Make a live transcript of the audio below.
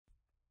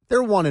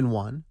they're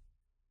 1-1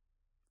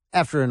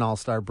 after an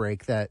all-star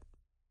break that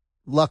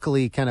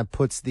luckily kind of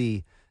puts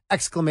the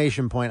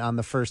exclamation point on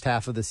the first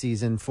half of the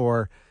season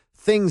for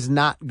things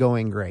not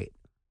going great.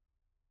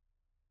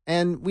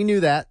 And we knew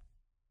that.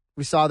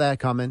 We saw that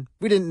coming.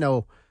 We didn't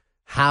know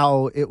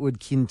how it would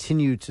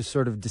continue to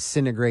sort of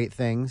disintegrate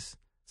things.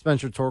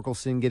 Spencer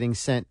Torkelson getting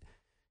sent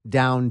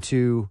down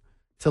to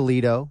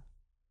Toledo.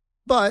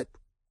 But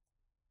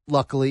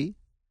luckily,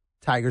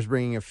 Tigers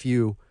bringing a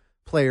few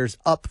players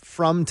up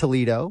from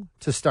Toledo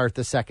to start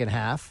the second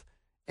half.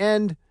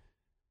 And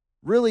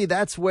really,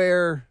 that's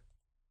where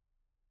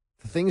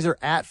things are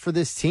at for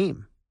this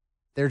team.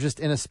 They're just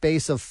in a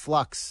space of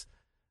flux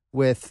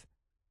with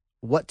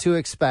what to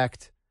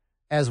expect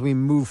as we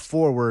move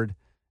forward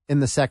in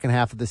the second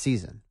half of the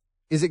season.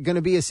 Is it going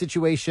to be a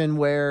situation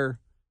where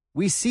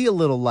we see a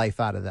little life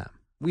out of them?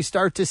 We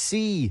start to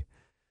see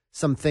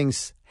some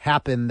things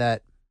happen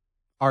that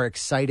are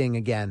exciting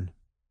again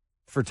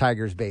for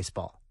Tigers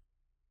baseball.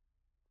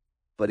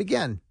 But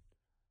again,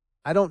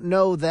 I don't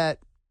know that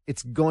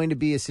it's going to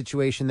be a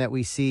situation that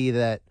we see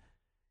that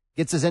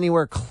gets us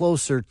anywhere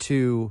closer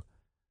to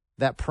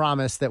that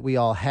promise that we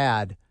all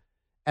had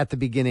at the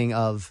beginning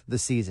of the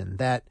season,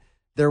 that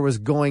there was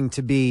going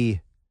to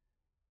be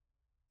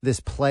this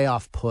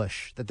playoff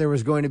push, that there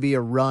was going to be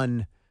a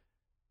run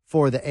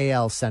for the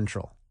AL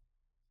Central.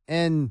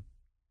 And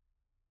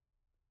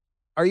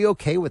are you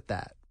okay with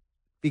that?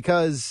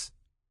 Because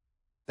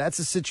that's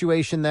a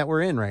situation that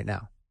we're in right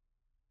now.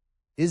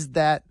 Is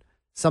that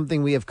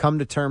something we have come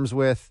to terms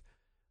with?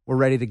 We're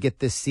ready to get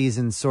this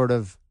season sort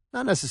of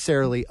not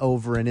necessarily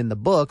over and in the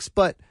books,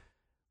 but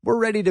we're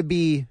ready to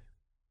be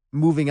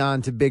moving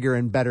on to bigger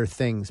and better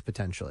things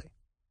potentially.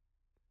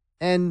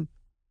 And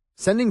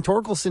sending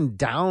Torkelson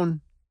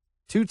down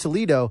to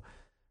Toledo,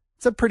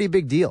 it's a pretty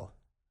big deal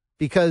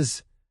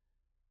because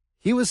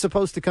he was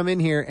supposed to come in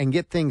here and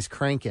get things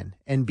cranking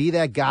and be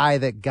that guy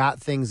that got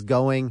things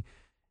going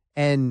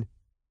and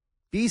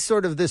be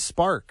sort of this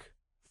spark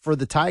for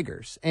the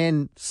Tigers.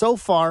 And so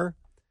far,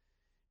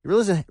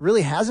 it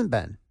really hasn't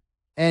been.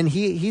 And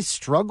he's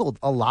struggled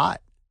a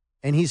lot.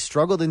 And he's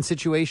struggled in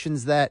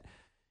situations that,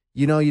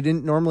 you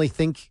didn't normally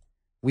think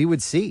we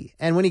would see.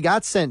 And when he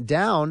got sent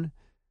down,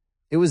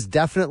 it was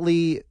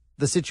definitely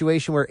the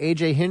situation where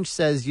A.J. Hinch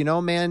says,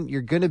 man,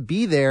 you're going to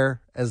be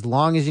there as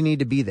long as you need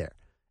to be there.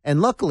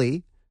 And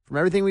luckily, from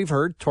everything we've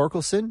heard,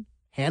 Torkelson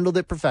handled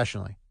it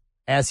professionally,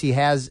 as he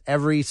has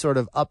every sort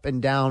of up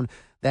and down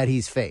that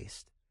he's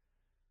faced.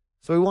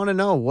 So we want to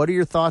know, what are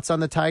your thoughts on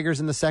the Tigers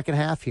in the second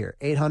half here?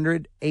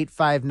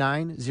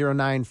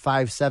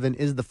 800-859-0957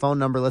 is the phone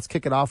number. Let's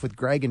kick it off with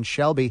Greg and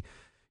Shelby.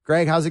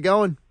 Greg, how's it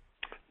going?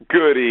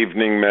 Good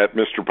evening, Matt,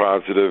 Mr.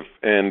 Positive,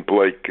 and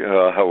Blake.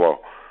 Hello.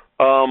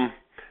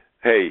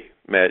 Hey,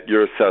 Matt,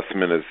 your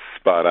assessment is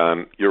spot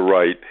on. You're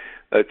right.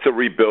 It's a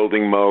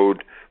rebuilding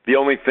mode. The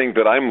only thing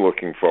that I'm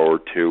looking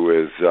forward to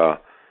is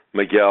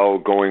Miguel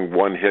going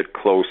one hit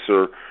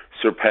closer,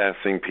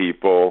 surpassing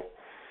people,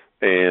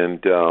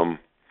 and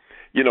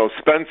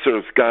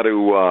Spencer's got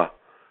to,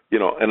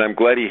 and I'm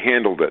glad he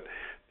handled it.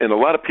 And a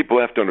lot of people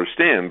have to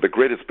understand the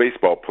greatest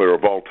baseball player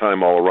of all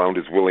time all around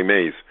is Willie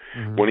Mays.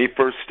 Mm-hmm. When he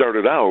first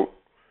started out,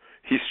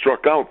 he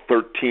struck out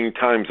 13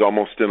 times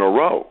almost in a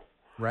row.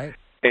 Right.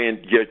 And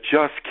he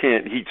just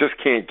can't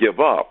give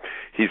up.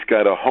 He's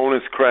got to hone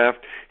his craft.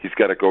 He's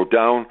got to go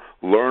down,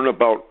 learn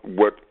about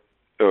what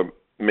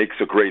makes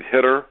a great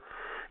hitter.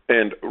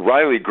 And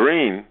Riley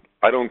Green,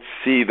 I don't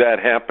see that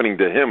happening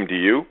to him. Do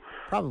you?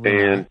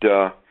 Probably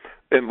not.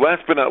 And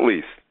last but not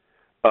least,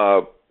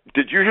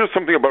 did you hear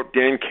something about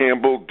Dan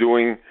Campbell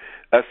doing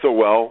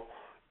SOL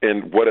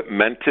and what it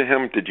meant to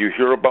him? Did you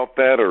hear about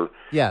that, or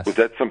yes. Was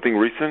that something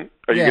recent?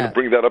 Are you going to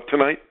bring that up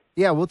tonight?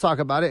 Yeah, we'll talk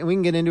about it, and we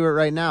can get into it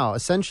right now.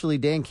 Essentially,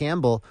 Dan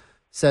Campbell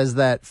says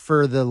that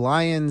for the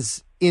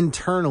Lions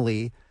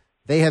internally,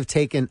 they have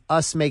taken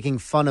us making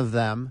fun of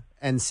them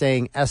and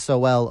saying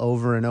SOL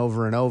over and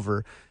over and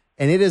over,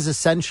 and it is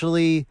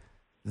essentially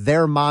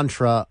their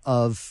mantra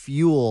of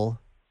fuel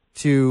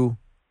to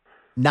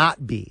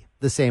not be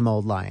the same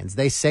old Lions.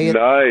 They say it.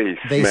 Nice.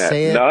 They Matt,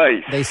 say it.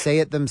 Nice. They say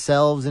it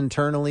themselves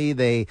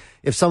internally.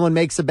 If someone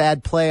makes a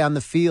bad play on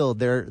the field,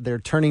 they're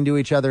turning to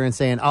each other and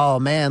saying, "Oh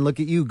man, look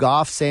at you,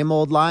 Goff. Same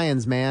old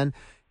Lions, man."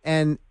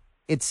 And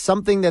it's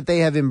something that they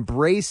have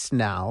embraced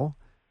now.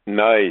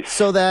 Nice.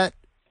 So that,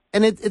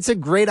 and it's a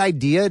great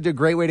idea, a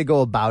great way to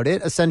go about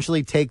it.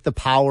 Essentially, take the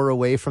power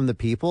away from the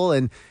people,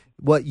 and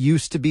what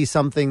used to be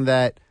something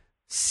that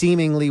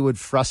seemingly would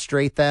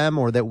frustrate them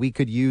or that we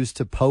could use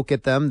to poke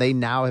at them, they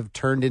now have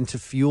turned into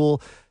fuel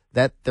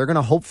that they're going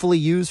to hopefully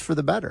use for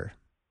the better.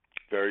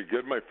 Very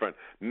good, my friend.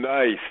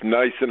 Nice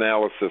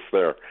analysis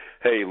there.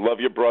 Hey, love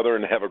you, brother,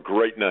 and have a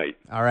great night.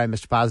 All right,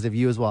 Mr. Positive,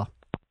 you as well.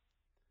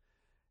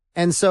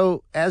 And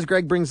so, as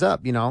Greg brings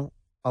up,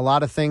 a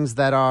lot of things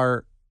that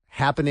are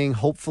happening,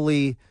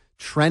 hopefully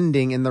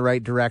trending in the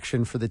right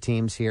direction for the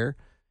teams here.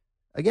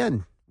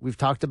 Again, we've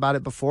talked about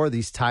it before.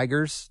 These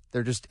Tigers,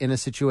 they're just in a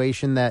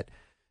situation that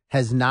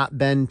has not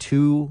been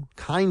too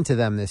kind to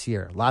them this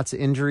year. Lots of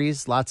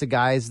injuries, lots of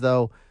guys,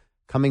 though,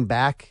 coming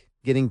back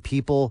getting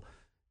people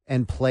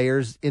and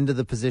players into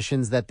the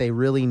positions that they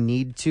really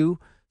need to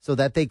so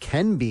that they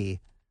can be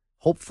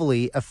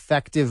hopefully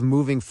effective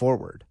moving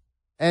forward.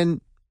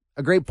 And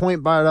a great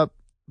point brought up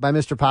by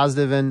Mr.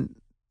 Positive and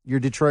your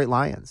Detroit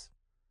Lions.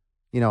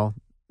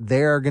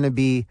 They're going to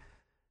be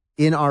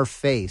in our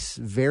face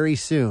very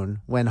soon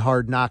when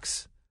Hard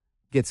Knocks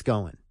gets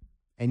going.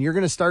 And you're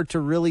going to start to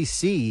really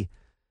see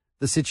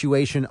the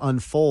situation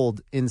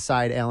unfold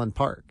inside Allen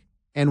Park.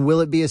 And will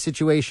it be a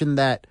situation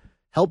that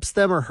helps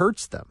them or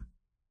hurts them?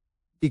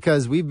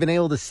 Because we've been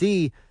able to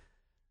see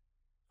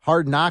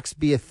Hard Knocks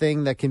be a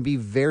thing that can be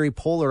very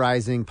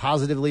polarizing,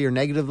 positively or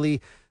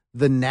negatively.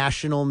 The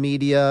national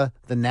media,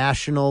 the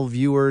national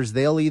viewers,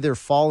 they'll either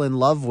fall in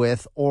love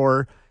with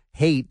or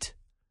hate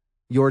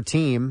your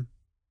team.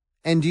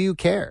 And do you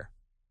care?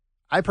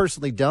 I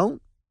personally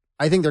don't.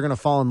 I think they're going to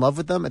fall in love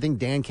with them. I think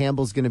Dan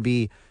Campbell's going to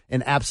be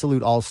an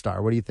absolute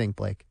all-star. What do you think,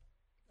 Blake?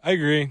 I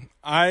agree.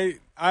 I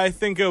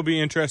think it'll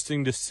be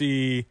interesting to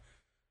see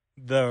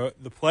the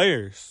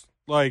players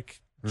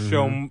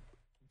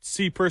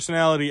see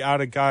personality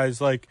out of guys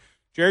like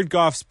Jared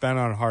Goff's been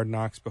on Hard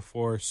Knocks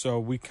before, so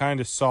we kind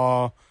of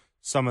saw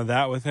some of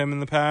that with him in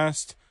the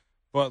past.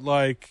 But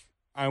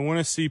I want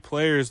to see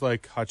players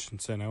like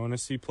Hutchinson. I want to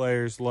see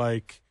players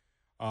like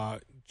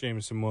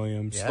Jameson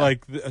Williams,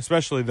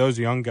 especially those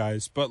young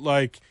guys. But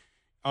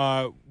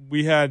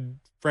we had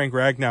Frank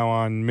Ragnow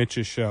on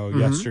Mitch's show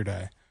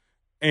yesterday,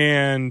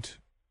 and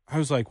I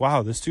was like,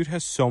 wow, this dude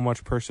has so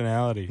much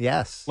personality.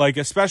 Yes.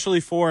 Especially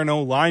for an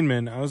O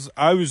lineman,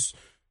 I was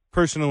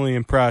personally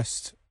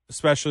impressed,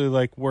 especially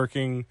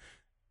working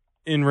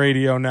in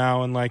radio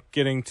now and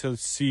getting to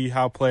see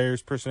how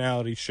players'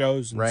 personality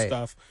shows and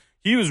stuff.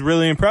 He was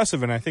really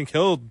impressive, and I think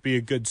he'll be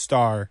a good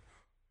star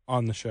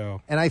on the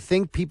show. And I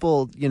think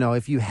people,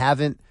 if you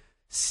haven't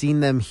seen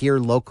them here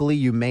locally,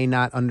 you may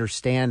not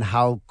understand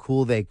how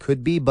cool they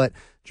could be. But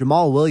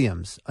Jamal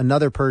Williams,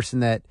 another person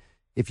that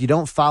if you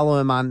don't follow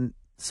him on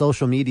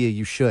social media,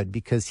 you should,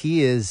 because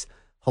he is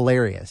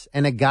hilarious.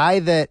 And a guy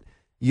that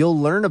you'll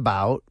learn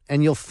about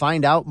and you'll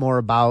find out more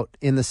about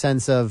in the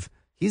sense of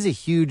he's a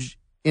huge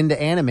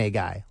into anime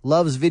guy,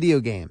 loves video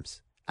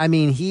games. I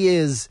mean, he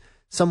is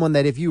someone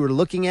that if you were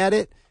looking at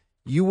it,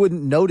 you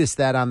wouldn't notice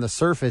that on the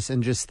surface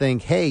and just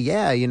think, hey,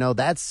 yeah,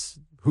 that's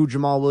who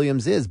Jamal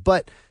Williams is.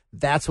 But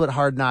that's what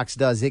Hard Knocks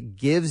does. It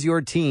gives your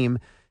team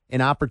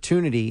an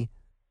opportunity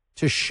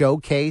to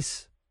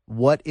showcase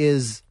what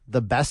is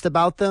the best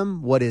about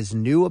them, what is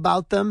new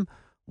about them,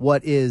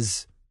 what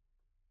is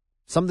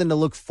something to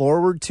look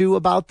forward to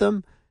about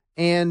them.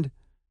 And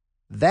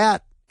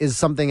that is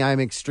something I'm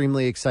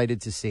extremely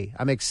excited to see.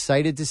 I'm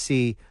excited to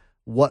see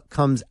what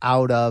comes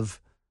out of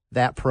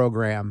that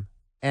program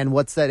and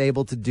what's that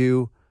able to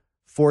do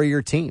for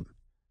your team.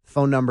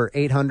 Phone number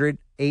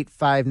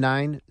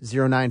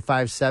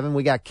 800-859-0957.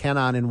 We got Ken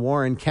on in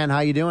Warren. Ken, how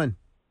you doing?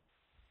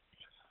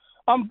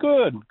 I'm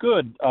good.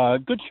 Good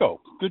show.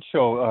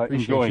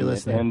 Enjoying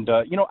it. And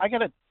I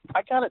gotta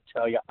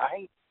tell you,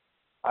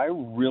 I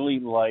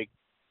really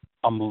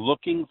I'm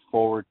looking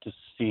forward to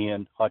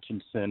seeing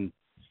Hutchinson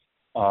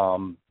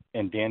and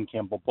Dan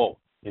Campbell both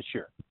this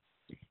year.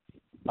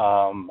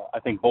 I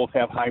think both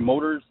have high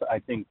motors. I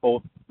think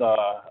both.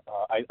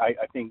 I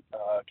think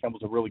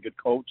Campbell's a really good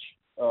coach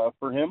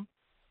for him,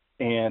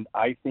 and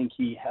I think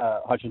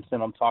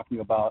Hutchinson, I'm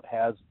talking about,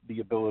 has the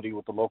ability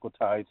with the local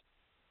ties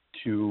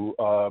to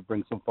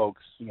bring some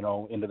folks,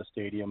 into the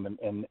stadium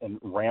and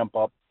ramp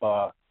up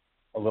a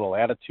little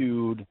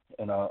attitude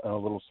and a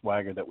little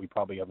swagger that we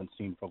probably haven't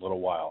seen for a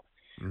little while.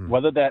 Mm.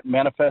 Whether that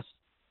manifests,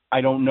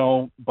 I don't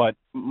know, but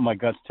my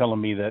gut's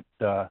telling me that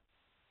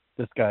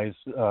this guy's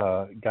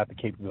got the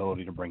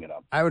capability to bring it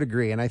up. I would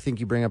agree, and I think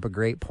you bring up a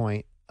great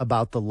point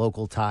about the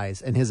local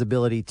ties and his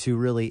ability to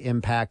really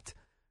impact,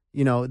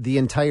 the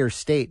entire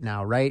state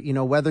now, right?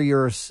 Whether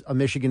you're a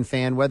Michigan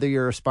fan, whether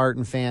you're a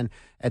Spartan fan,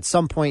 at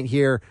some point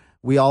here,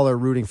 we all are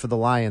rooting for the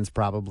Lions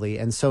probably.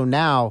 And so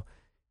now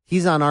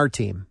he's on our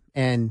team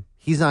and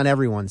he's on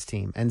everyone's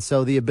team. And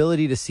so the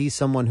ability to see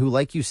someone who,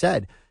 like you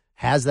said,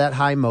 has that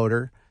high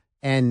motor,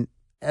 and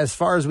as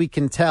far as we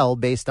can tell,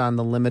 based on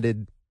the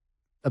limited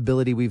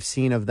ability we've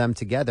seen of them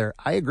together,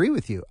 I agree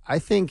with you. I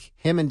think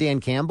him and Dan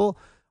Campbell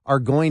are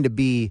going to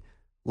be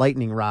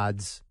lightning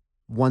rods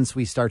once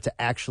we start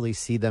to actually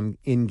see them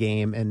in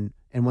game and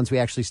once we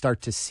actually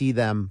start to see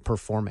them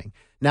performing.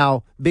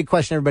 Now, big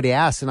question everybody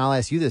asks, and I'll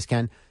ask you this,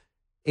 Ken.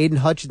 Aiden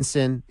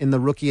Hutchinson in the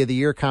Rookie of the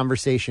Year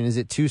conversation, is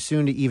it too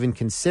soon to even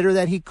consider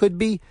that he could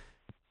be?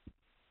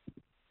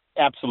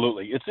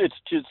 Absolutely. It's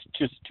just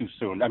too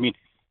soon. I mean,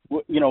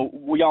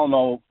 we all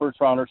know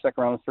first rounders,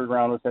 second rounders, third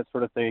rounders, that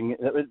sort of thing.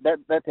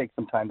 That takes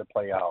some time to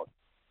play out.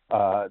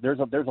 There's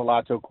a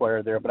lot to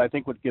acquire there, but I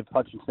think what gives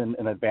Hutchinson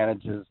an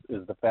advantage is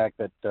the fact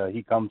that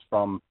he comes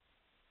from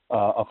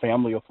a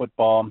family of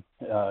football,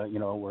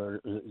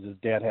 where his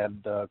dad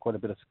had quite a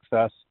bit of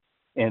success.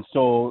 And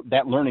so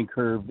that learning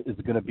curve is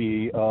going to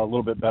be a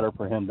little bit better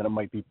for him than it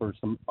might be for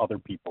some other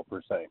people,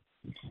 per se.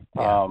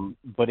 Yeah.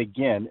 But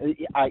again,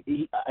 I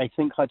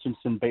think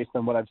Hutchinson, based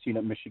on what I've seen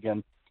at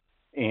Michigan,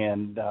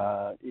 and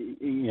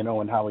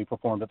and how he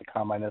performed at the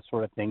combine, that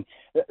sort of thing.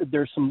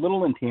 There's some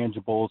little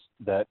intangibles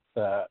that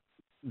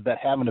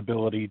have an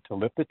ability to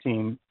lift the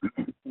team.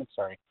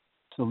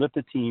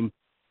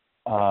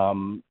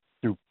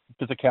 Through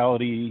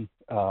physicality,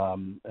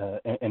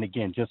 and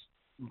again, just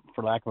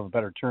for lack of a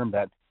better term,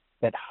 that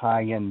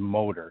high-end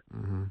motor.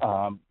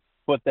 Mm-hmm.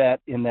 Put that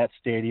in that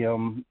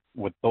stadium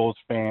with those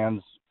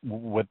fans,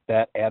 with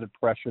that added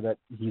pressure that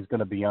he's going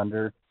to be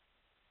under.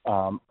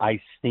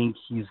 I think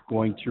he's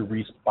going to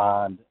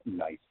respond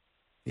nice.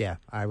 Yeah,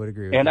 I would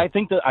agree with and you.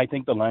 I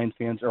think the Lions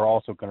fans are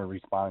also going to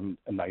respond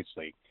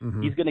nicely.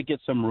 Mm-hmm. He's going to get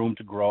some room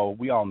to grow.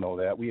 We all know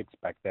that. We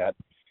expect that.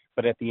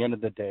 But at the end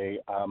of the day,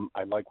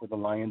 I like where the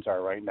Lions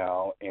are right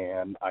now,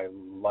 and I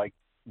like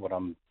what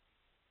I'm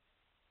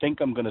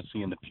going to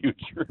see in the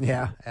future.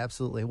 Yeah,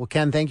 absolutely. Well,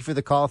 Ken, thank you for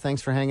the call.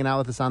 Thanks for hanging out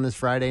with us on this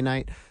Friday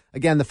night.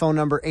 Again, the phone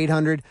number,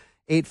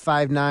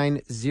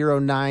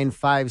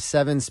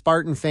 800-859-0957.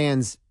 Spartan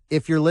fans,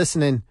 if you're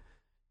listening,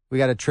 we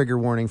got a trigger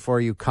warning for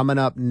you coming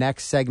up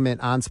next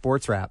segment on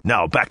Sports Wrap.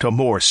 Now back to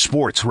more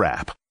Sports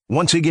Wrap.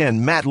 Once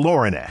again, Matt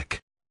Laurenek.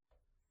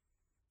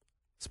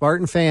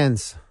 Spartan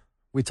fans,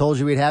 we told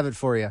you we'd have it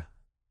for you.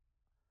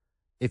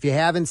 If you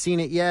haven't seen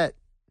it yet,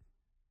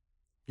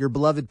 your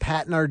beloved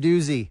Pat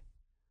Narduzzi,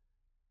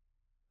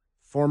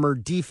 former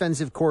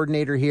defensive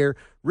coordinator here,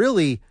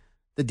 really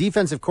the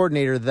defensive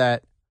coordinator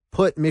that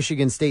put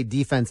Michigan State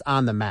defense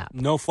on the map.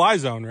 No fly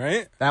zone,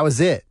 right? That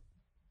was it.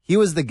 He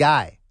was the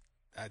guy.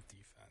 That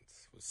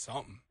defense was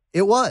something.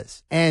 It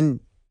was. And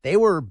they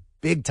were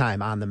big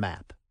time on the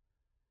map.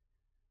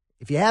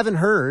 If you haven't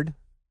heard,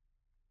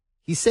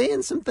 he's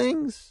saying some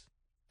things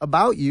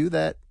about you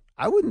that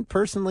I wouldn't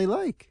personally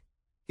like.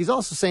 He's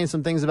also saying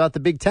some things about the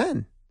Big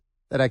Ten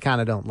that I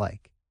kind of don't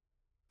like.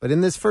 But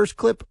in this first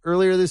clip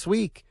earlier this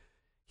week,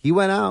 he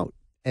went out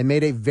and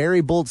made a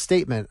very bold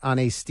statement on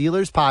a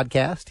Steelers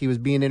podcast. He was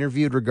being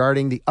interviewed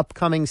regarding the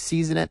upcoming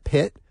season at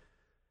Pitt.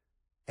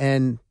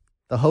 And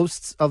the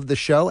hosts of the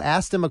show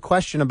asked him a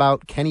question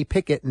about Kenny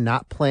Pickett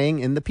not playing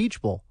in the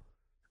Peach Bowl.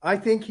 I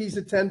think he's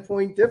a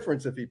 10-point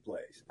difference if he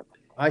plays.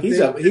 He's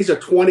a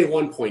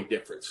 21-point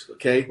difference,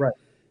 okay? Right.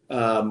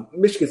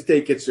 Michigan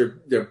State gets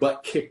their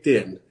butt kicked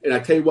in. And I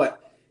tell you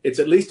what, it's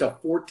at least a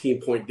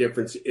 14-point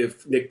difference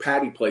if Nick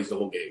Patty plays the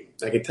whole game.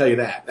 I can tell you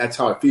that. That's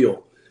how I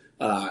feel.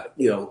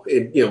 We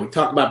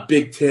talk about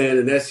Big Ten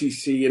and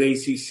SEC and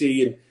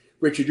ACC. And,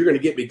 Richard, you're going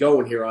to get me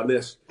going here on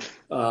this.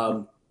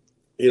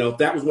 If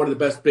that was one of the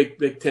best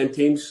Big Ten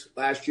teams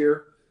last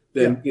year,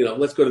 then,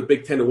 let's go to the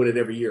Big Ten and win it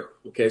every year.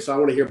 Okay, so I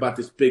want to hear about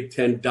this Big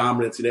Ten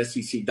dominance and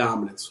SEC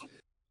dominance.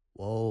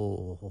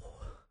 Whoa.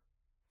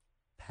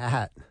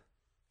 Pat,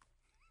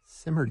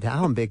 simmer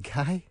down, big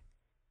guy.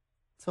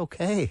 It's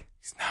okay.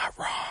 He's not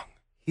wrong.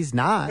 He's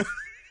not,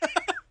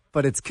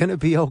 but it's going to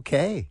be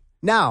okay.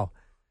 Now,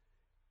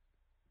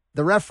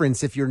 the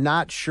reference, if you're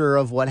not sure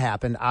of what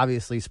happened,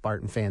 obviously,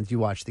 Spartan fans, you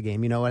watched the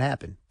game, you know what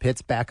happened.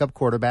 Pitt's backup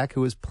quarterback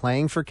who was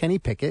playing for Kenny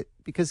Pickett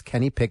because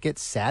Kenny Pickett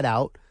sat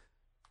out,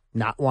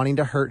 not wanting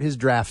to hurt his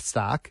draft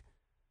stock.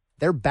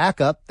 Their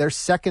backup, their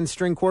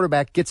second-string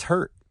quarterback, gets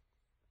hurt.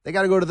 They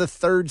got to go to the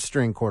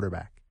third-string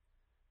quarterback.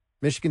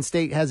 Michigan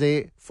State has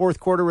a fourth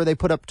quarter where they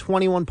put up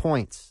 21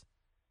 points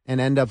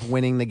and end up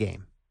winning the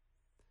game.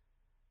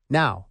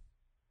 Now,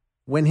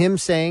 when him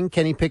saying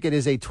Kenny Pickett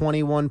is a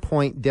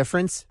 21-point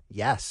difference,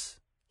 yes,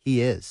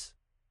 he is.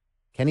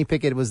 Kenny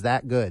Pickett was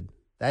that good.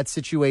 That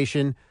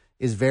situation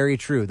is very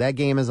true. That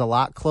game is a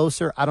lot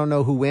closer. I don't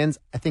know who wins.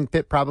 I think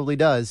Pitt probably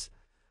does.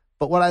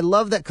 But what I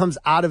love that comes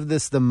out of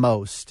this the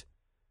most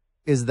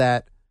is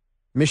that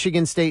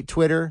Michigan State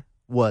Twitter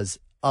was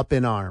up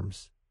in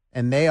arms.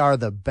 And they are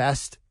the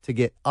best to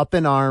get up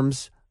in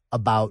arms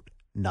about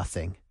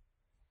nothing.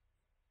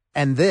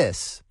 And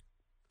this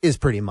is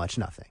pretty much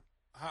nothing.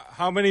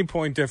 How many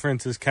point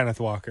difference is Kenneth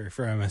Walker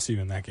for MSU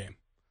in that game?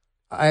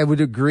 I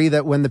would agree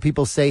that when the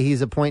people say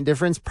he's a point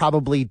difference,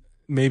 probably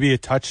maybe a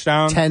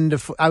touchdown. 10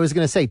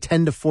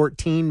 to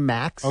 14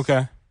 max.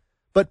 Okay.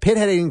 But Pitt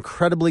had an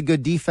incredibly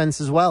good defense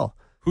as well.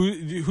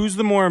 Who's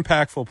the more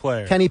impactful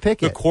player? Kenny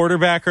Pickett. The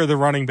quarterback or the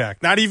running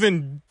back? Don't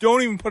even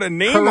put a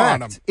name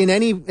on him. In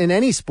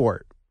any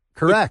sport.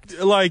 Correct.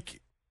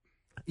 Like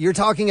you're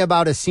talking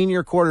about a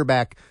senior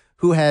quarterback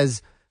who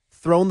has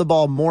thrown the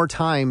ball more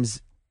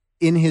times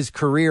in his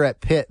career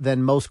at Pitt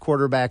than most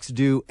quarterbacks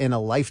do in a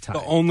lifetime.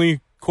 The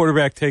only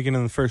quarterback taken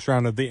in the first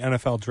round of the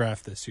NFL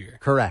draft this year.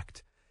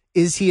 Correct.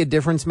 Is he a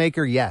difference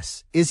maker?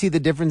 Yes. Is he the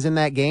difference in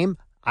that game?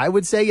 I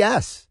would say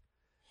yes.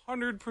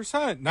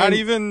 100%. Not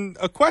even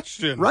a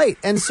question. Right.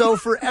 And so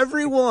for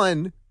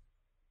everyone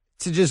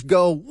to just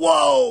go,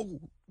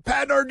 whoa,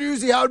 Pat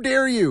Narduzzi, how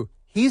dare you?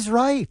 He's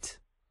right.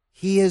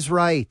 He is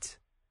right.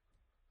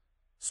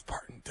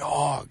 Spartan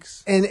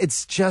dogs. And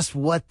it's just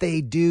what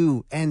they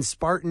do. And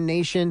Spartan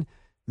Nation,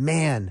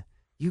 man,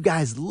 you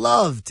guys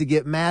love to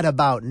get mad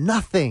about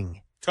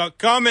nothing. Tuck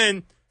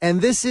coming.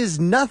 And this is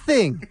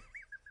nothing.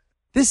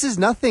 This is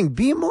nothing.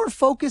 Be more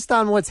focused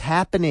on what's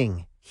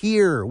happening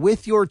here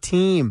with your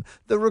team,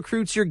 the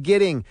recruits you're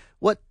getting,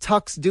 what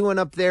Tuck's doing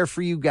up there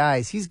for you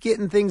guys. He's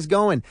getting things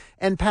going.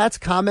 And Pat's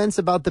comments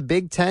about the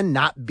Big Ten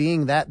not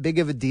being that big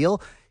of a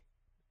deal,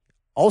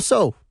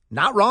 also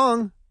not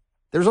wrong.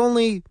 There's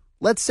only,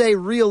 let's say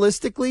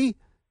realistically,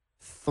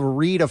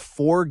 3 to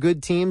 4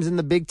 good teams in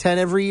the Big Ten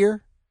every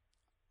year.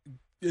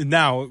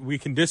 Now, we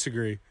can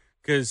disagree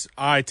because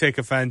I take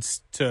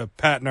offense to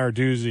Pat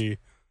Narduzzi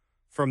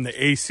from the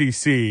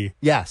ACC.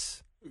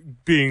 Yes.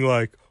 Being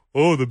like,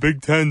 oh, the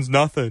Big Ten's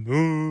nothing.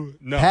 Ooh,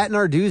 no. Pat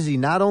Narduzzi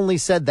not only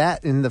said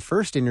that in the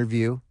first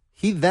interview,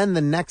 he then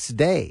the next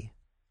day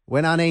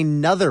went on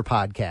another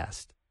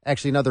podcast,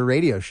 actually another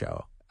radio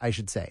show, I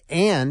should say,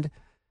 and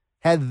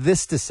had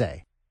this to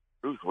say.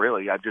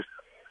 Really,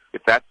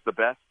 if that's the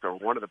best or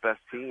one of the best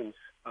teams,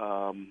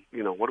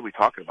 what are we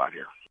talking about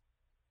here?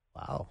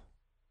 Wow.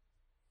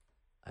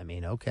 I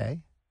mean,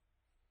 okay.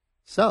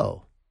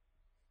 So,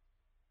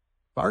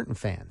 Spartan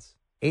fans,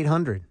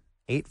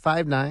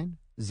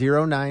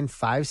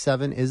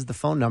 800-859-0957 is the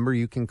phone number.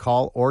 You can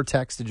call or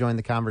text to join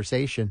the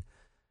conversation.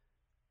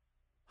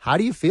 How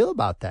do you feel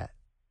about that?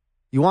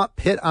 You want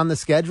Pitt on the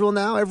schedule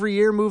now every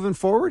year moving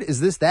forward? Is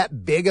this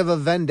that big of a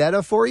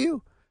vendetta for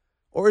you?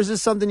 Or is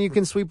this something you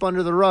can sweep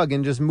under the rug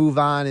and just move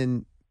on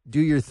and do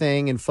your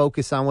thing and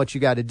focus on what you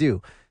got to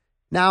do?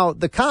 Now,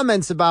 the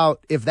comments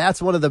about if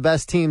that's one of the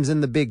best teams in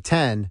the Big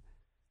Ten,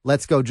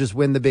 let's go just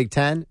win the Big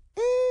Ten.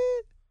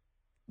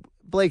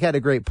 Blake had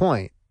a great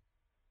point.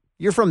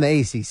 You're from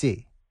the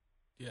ACC.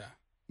 Yeah.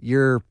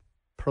 Your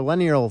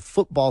perennial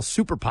football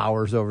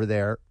superpowers over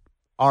there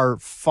are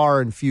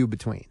far and few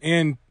between.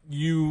 And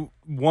you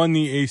won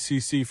the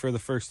ACC for the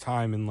first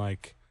time in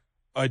like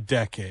a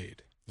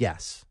decade.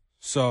 Yes.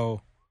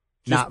 So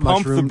just not pump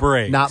much room, the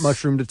brakes. Not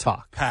much room to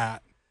talk.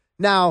 Pat.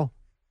 Now,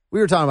 we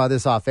were talking about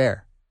this off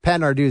air. Pat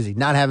Narduzzi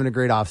not having a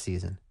great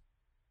offseason.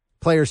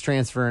 Players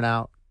transferring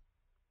out.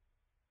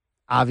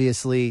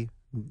 Obviously,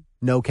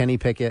 no Kenny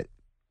Pickett.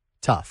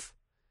 Tough.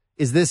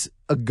 Is this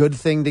a good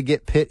thing to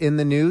get Pitt in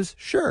the news?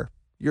 Sure.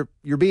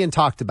 You're being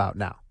talked about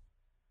now.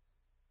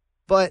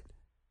 But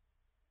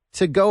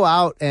to go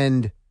out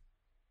and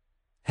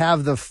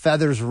have the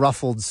feathers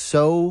ruffled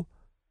so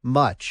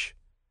much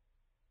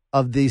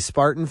of these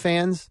Spartan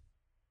fans,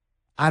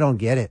 I don't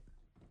get it.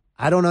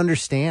 I don't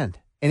understand.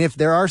 And if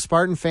there are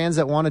Spartan fans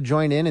that want to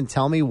join in and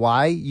tell me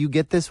why you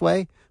get this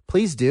way,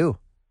 please do.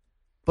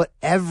 But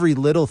every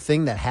little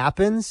thing that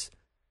happens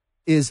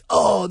is,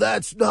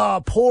 that's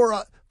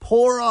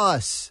poor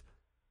us.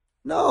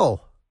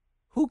 No.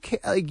 Who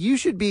you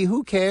should be,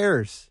 who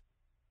cares?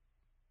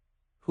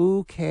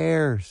 Who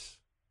cares?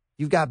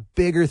 You've got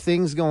bigger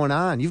things going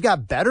on. You've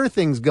got better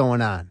things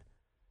going on.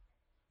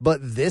 But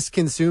this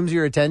consumes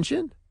your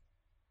attention?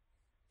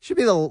 Should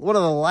be one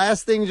of the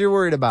last things you're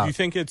worried about. Do you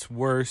think it's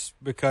worse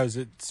because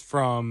it's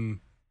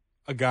from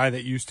a guy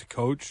that used to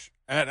coach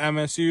at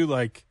MSU,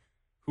 like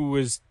who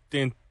was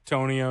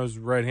D'Antonio's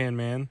right-hand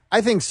man?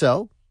 I think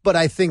so, but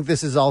I think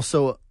this is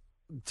also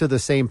to the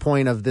same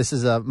point of this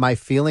is my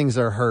feelings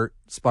are hurt,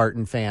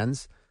 Spartan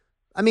fans.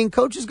 I mean,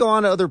 coaches go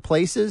on to other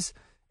places,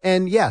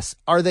 and yes,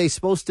 are they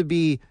supposed to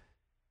be,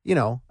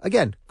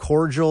 again,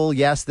 cordial,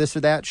 yes, this or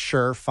that,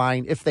 sure,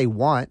 fine, if they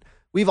want.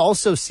 We've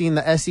also seen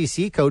the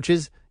SEC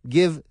coaches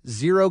give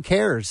zero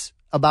cares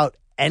about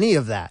any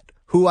of that.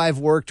 Who I've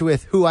worked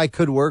with, who I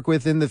could work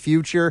with in the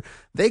future.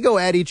 They go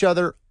at each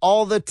other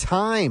all the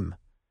time.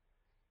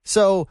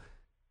 So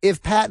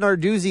if Pat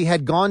Narduzzi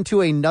had gone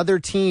to another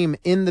team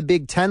in the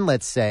Big Ten,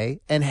 let's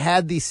say, and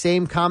had the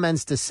same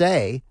comments to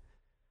say,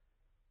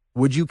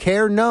 would you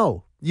care?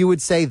 No. You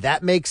would say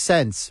that makes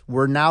sense.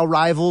 We're now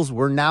rivals.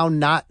 We're now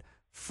not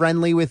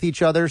friendly with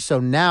each other.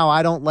 So now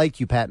I don't like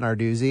you, Pat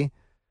Narduzzi.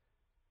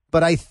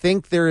 But I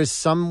think there is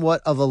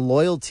somewhat of a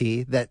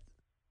loyalty that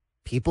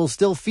people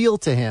still feel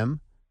to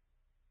him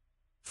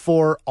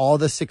for all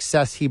the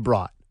success he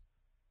brought.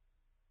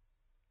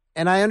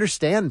 And I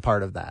understand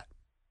part of that.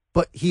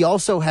 But he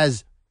also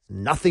has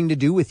nothing to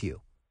do with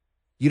you.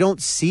 You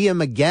don't see him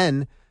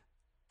again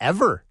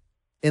ever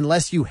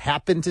unless you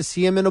happen to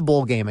see him in a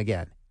bowl game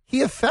again.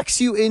 He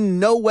affects you in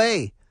no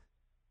way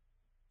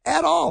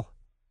at all.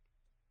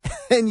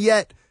 And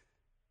yet,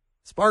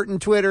 Spartan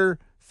Twitter,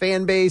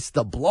 fan base,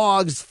 the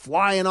blogs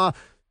flying off,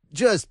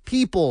 just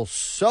people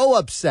so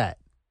upset.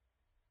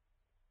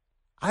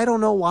 I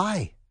don't know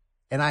why,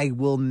 and I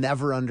will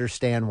never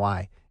understand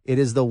why. It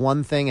is the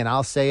one thing, and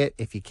I'll say it,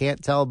 if you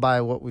can't tell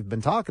by what we've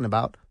been talking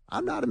about,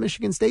 I'm not a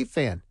Michigan State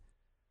fan.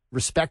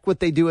 Respect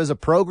what they do as a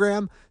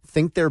program,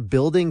 think they're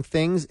building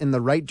things in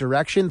the right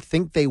direction,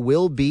 think they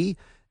will be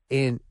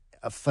in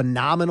a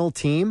phenomenal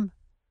team.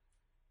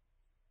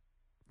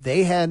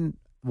 They had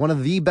one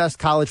of the best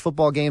college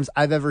football games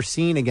I've ever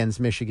seen against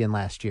Michigan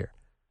last year.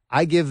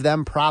 I give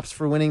them props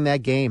for winning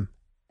that game.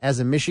 As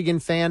a Michigan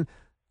fan,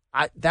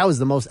 that was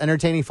the most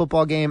entertaining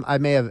football game I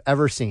may have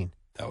ever seen.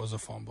 That was a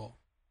fumble.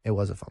 It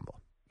was a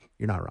fumble.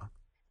 You're not wrong.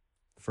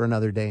 For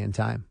another day in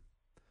time.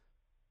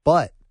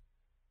 But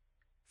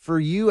for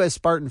you as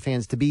Spartan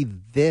fans to be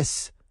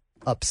this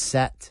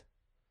upset,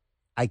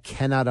 I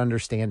cannot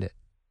understand it.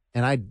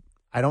 And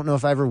I don't know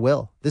if I ever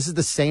will. This is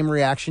the same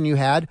reaction you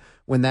had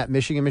when that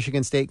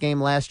Michigan State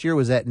game last year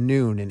was at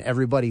noon and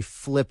everybody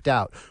flipped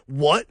out.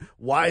 What?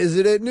 Why is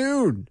it at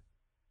noon?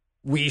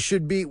 We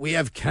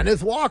have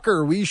Kenneth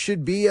Walker. We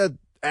should be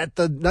at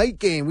the night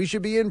game. We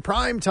should be in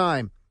prime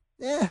time.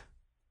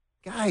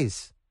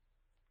 Guys,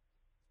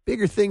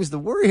 bigger things to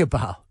worry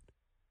about.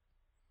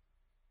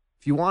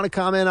 If you want to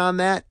comment on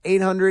that,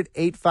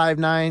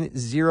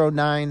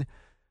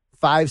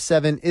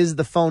 800-859-0957 is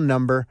the phone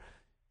number.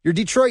 Your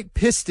Detroit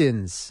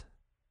Pistons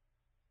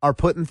are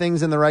putting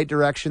things in the right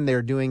direction. They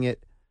are doing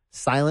it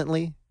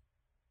silently.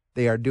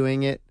 They are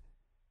doing it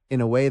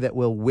in a way that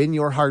will win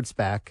your hearts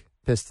back,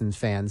 Pistons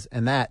fans,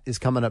 and that is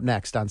coming up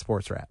next on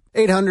Sports Wrap.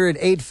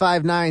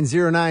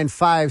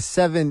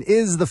 800-859-0957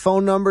 is the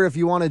phone number if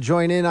you want to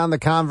join in on the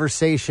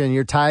conversation.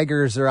 Your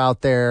Tigers are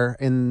out there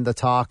in the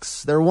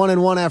talks. They're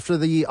 1-1 after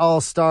the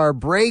All-Star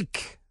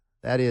break.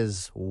 That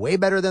is way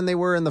better than they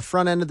were in the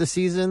front end of the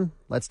season.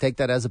 Let's take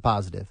that as a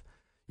positive.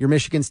 Your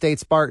Michigan State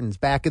Spartans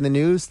back in the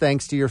news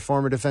thanks to your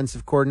former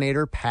defensive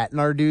coordinator, Pat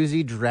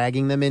Narduzzi,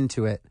 dragging them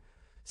into it,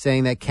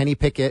 saying that Kenny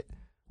Pickett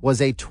was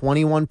a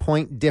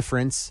 21-point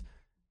difference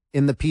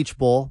in the Peach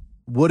Bowl,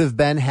 would have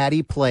been had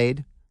he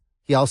played.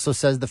 He also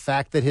says the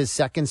fact that his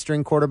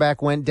second-string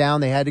quarterback went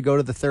down, they had to go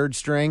to the third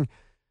string.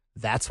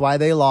 That's why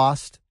they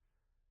lost.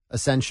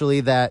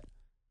 Essentially that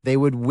they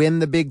would win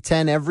the Big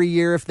Ten every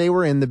year if they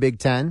were in the Big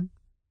Ten.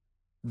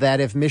 That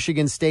if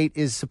Michigan State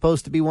is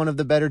supposed to be one of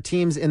the better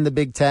teams in the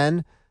Big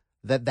Ten,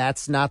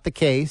 that's not the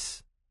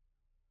case.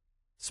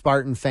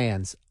 Spartan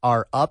fans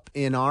are up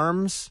in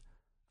arms.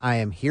 I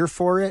am here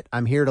for it.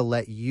 I'm here to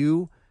let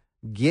you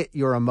get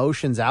your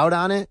emotions out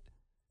on it.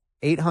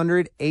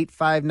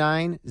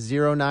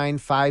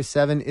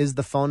 800-859-0957 is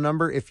the phone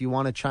number if you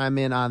want to chime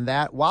in on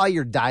that while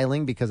you're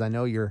dialing, because I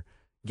know you're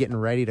getting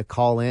ready to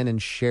call in and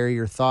share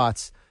your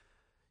thoughts.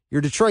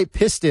 Your Detroit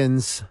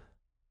Pistons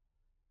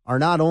are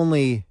not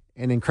only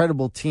an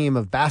incredible team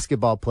of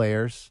basketball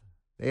players,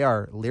 they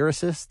are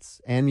lyricists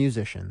and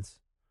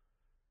musicians.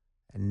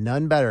 And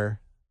none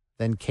better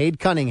than Cade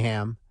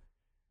Cunningham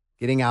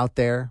getting out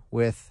there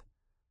with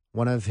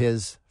one of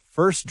his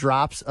first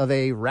drops of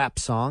a rap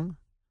song.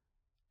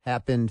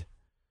 Happened,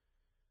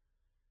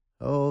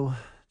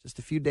 just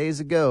a few days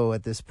ago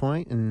at this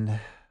point, and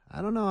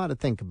I don't know how to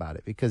think about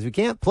it because we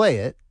can't play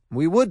it.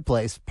 We would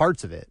play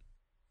parts of it,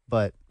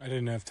 but I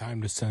didn't have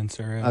time to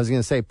censor it. I was going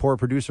to say poor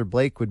producer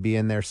Blake would be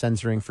in there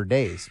censoring for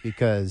days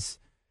because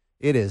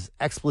it is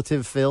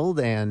expletive-filled,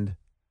 and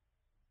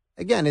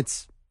again,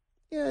 it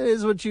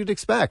is what you'd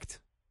expect.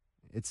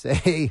 It's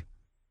a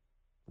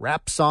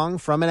rap song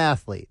from an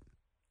athlete.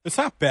 It's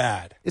not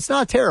bad. It's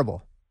not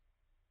terrible.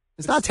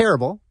 It's not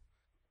terrible.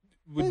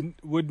 Would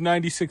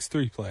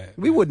 96.3 play it?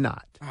 We would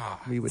not.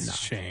 We would not.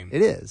 Shame.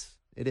 It is.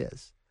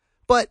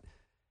 But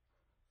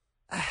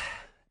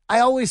I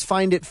always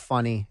find it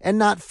funny, and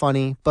not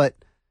funny, but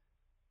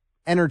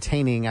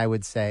entertaining, I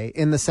would say,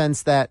 in the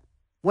sense that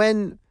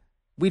when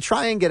we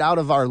try and get out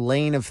of our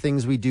lane of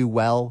things we do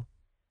well,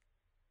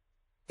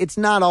 it's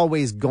not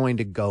always going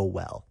to go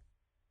well.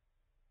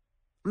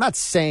 I'm not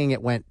saying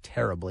it went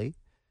terribly.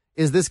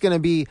 Is this going to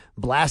be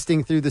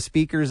blasting through the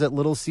speakers at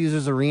Little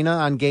Caesars Arena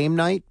on game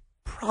night?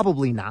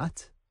 Probably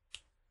not.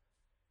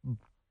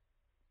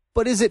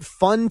 But is it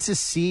fun to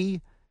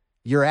see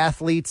your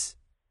athletes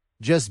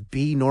just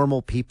be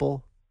normal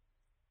people?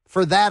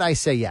 For that, I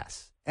say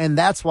yes. And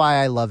that's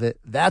why I love it.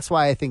 That's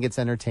why I think it's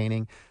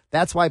entertaining.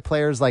 That's why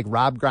players like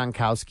Rob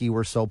Gronkowski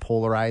were so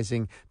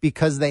polarizing,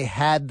 because they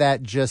had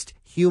that just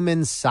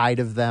human side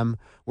of them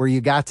where you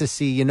got to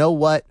see, you know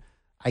what?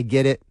 I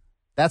get it.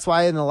 That's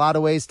why in a lot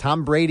of ways,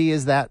 Tom Brady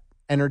is that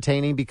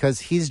entertaining,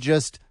 because he's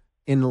just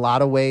in a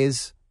lot of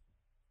ways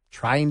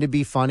trying to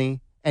be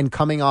funny and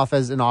coming off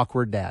as an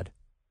awkward dad.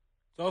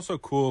 It's also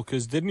cool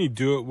because didn't he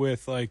do it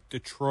with like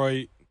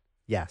Detroit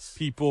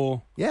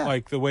people? Yeah.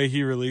 Like the way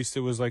he released it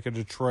was like a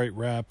Detroit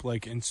rap,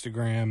 like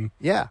Instagram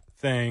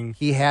thing.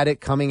 He had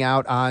it coming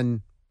out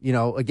on,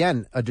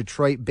 again, a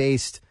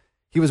Detroit-based,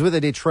 he was with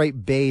a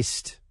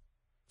Detroit-based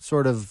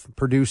sort of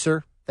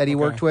producer that he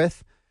worked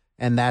with.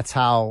 And that's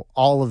how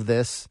all of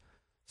this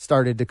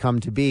started to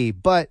come to be.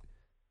 But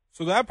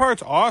so that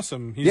part's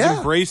awesome. He's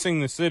embracing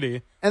the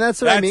city. And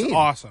that's what I mean. That's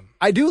awesome.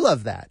 I do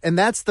love that. And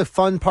that's the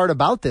fun part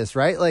about this,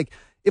 right? Like,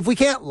 if we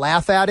can't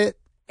laugh at it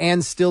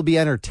and still be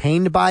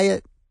entertained by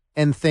it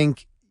and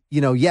think,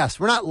 yes,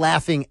 we're not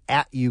laughing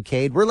at you,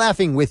 Cade. We're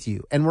laughing with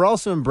you. And we're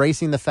also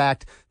embracing the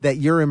fact that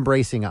you're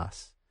embracing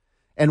us.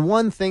 And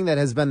one thing that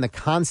has been the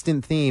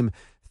constant theme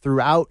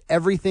throughout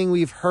everything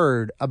we've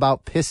heard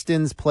about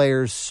Pistons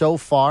players so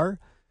far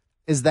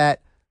is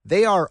that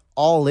they are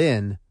all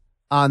in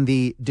on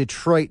the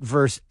Detroit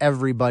versus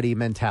everybody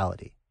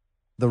mentality.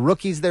 The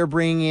rookies they're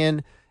bringing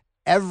in,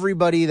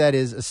 everybody that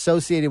is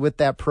associated with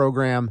that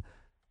program,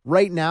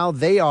 right now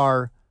they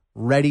are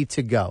ready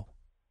to go.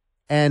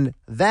 And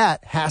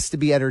that has to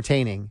be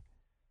entertaining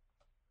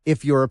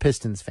if you're a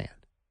Pistons fan,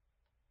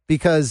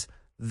 because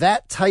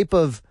that type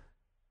of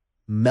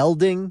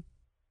melding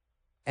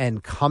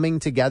and coming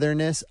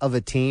togetherness of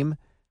a team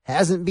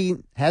hasn't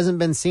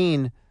been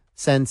seen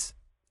since,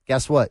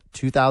 guess what,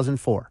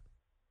 2004,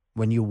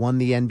 when you won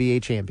the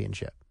NBA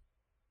championship.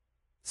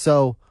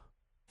 So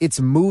it's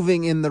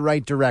moving in the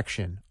right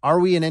direction. Are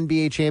we an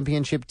NBA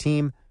championship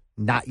team?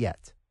 Not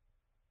yet.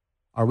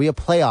 Are we a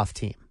playoff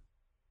team?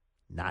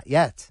 Not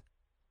yet.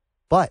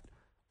 But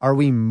are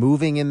we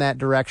moving in that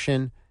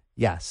direction?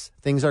 Yes.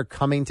 Things are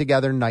coming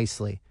together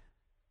nicely.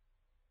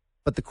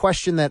 But the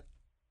question that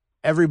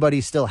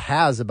everybody still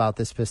has about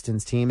this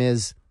Pistons team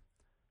is,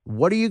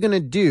 what are you going to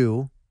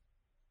do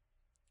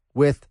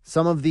with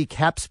some of the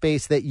cap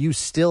space that you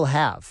still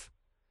have?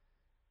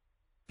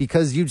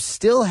 Because you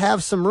still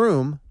have some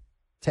room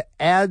to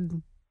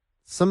add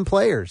some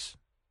players.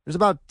 There's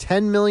about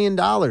 $10 million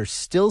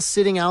still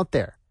sitting out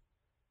there.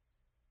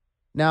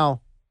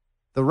 Now,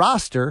 the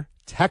roster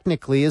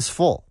technically is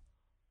full.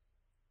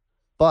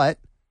 But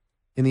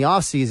in the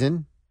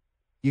offseason,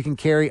 you can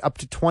carry up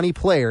to 20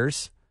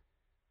 players,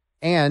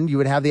 and you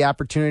would have the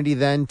opportunity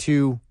then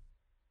to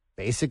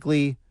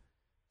basically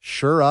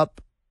shore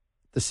up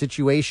the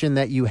situation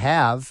that you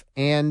have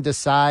and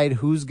decide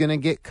who's going to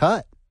get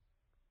cut.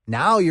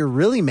 Now you're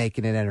really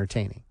making it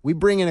entertaining. We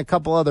bring in a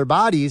couple other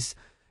bodies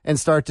and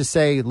start to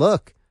say,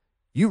 look,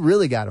 you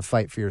really got to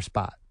fight for your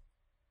spot.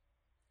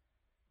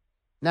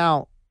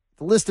 Now,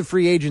 the list of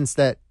free agents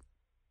that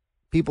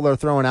people are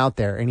throwing out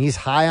there, and he's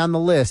high on the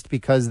list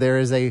because there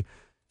is a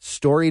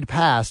storied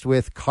past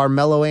with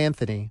Carmelo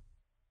Anthony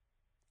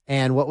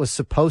and what was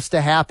supposed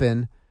to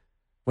happen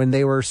when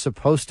they were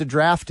supposed to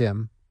draft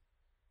him.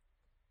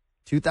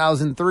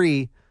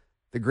 2003,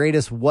 the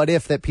greatest what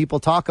if that people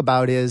talk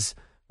about is,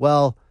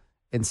 well,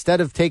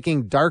 instead of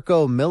taking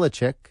Darko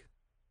Milicic,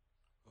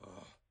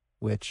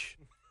 which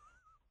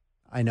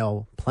I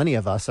know plenty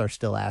of us are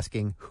still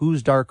asking,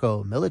 who's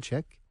Darko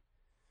Milicic?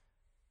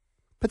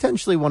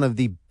 Potentially one of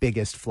the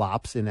biggest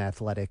flops in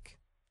athletic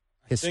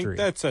history. I think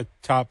that's a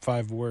top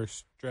 5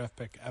 worst draft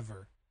pick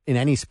ever. In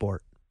any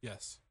sport.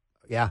 Yes.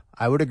 Yeah,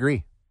 I would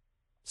agree.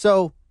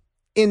 So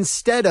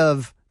instead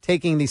of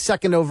taking the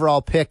second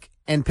overall pick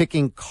and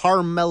picking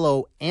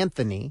Carmelo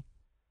Anthony,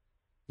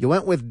 you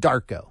went with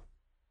Darko.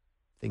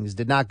 Things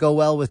did not go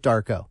well with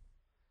Darko.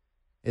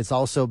 It's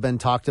also been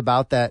talked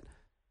about that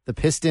the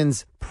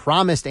Pistons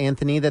promised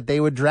Anthony that they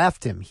would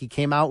draft him. He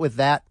came out with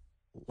that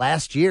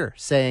last year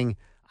saying,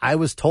 I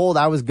was told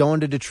I was going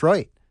to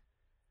Detroit.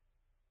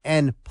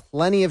 And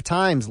plenty of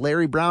times,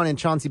 Larry Brown and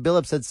Chauncey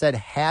Billups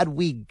had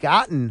we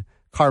gotten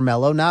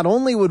Carmelo, not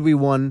only would we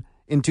won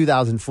in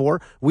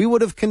 2004, we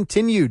would have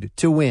continued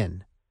to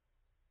win.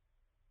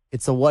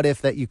 It's a what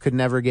if that you could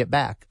never get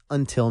back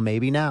until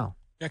maybe now.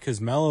 Yeah,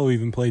 because Melo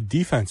even played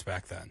defense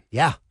back then.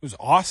 Yeah. It was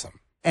awesome.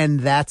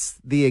 And that's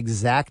the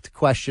exact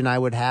question I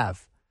would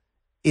have.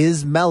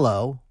 Is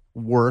Melo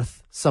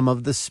worth some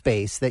of the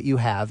space that you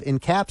have in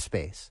cap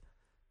space?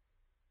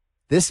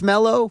 This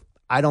Melo,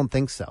 I don't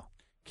think so.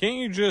 Can't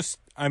you just,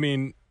 I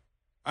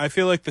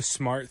feel like the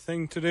smart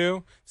thing to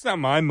do, it's not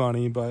my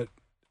money, but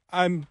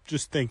I'm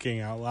just thinking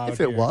out loud If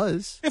it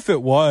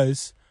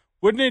was,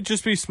 wouldn't it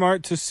just be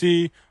smart to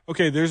see,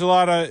 okay, there's a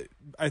lot of,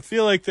 I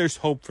feel like there's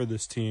hope for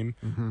this team.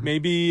 Mm-hmm.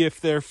 Maybe if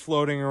they're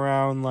floating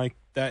around like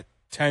that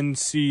 10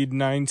 seed,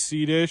 9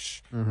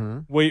 seed-ish,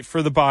 wait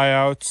for the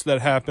buyouts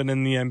that happen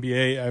in the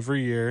NBA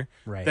every year.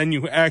 Right. Then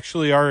you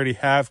actually already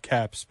have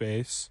cap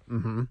space,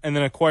 and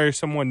then acquire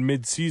someone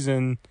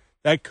mid-season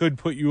that could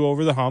put you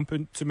over the hump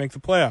to make the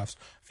playoffs.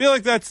 I feel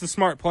like that's the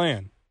smart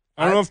plan.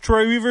 I don't know if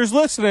Troy Weaver's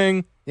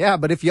listening. Yeah,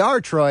 but if you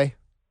are, Troy,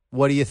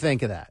 what do you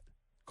think of that?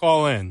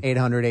 Call in.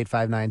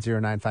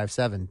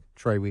 800-859-0957.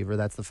 Troy Weaver,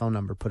 that's the phone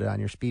number. Put it on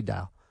your speed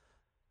dial.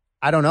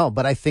 I don't know,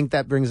 but I think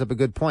that brings up a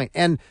good point.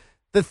 And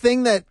the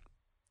thing that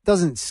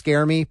doesn't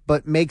scare me,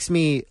 but makes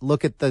me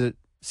look at the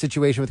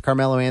situation with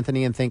Carmelo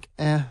Anthony and think,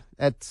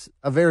 that's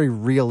a very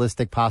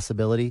realistic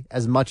possibility,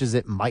 as much as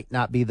it might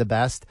not be the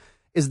best,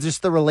 is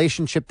just the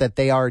relationship that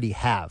they already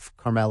have,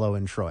 Carmelo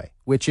and Troy,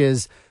 which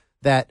is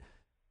that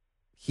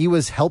he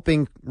was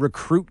helping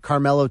recruit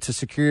Carmelo to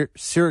secure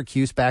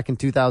Syracuse back in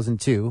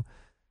 2002.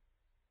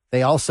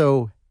 They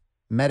also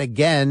met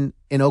again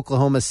in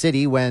Oklahoma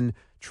City when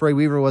Troy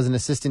Weaver was an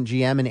assistant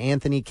GM and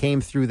Anthony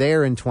came through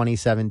there in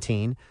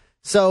 2017.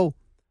 So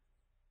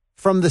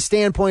from the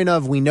standpoint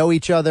of we know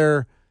each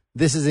other,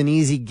 this is an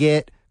easy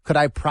get. Could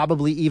I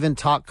probably even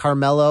talk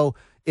Carmelo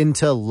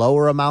into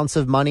lower amounts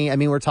of money? I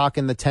mean, we're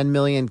talking the $10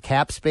 million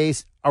cap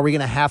space. Are we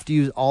going to have to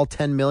use all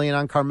 $10 million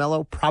on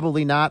Carmelo?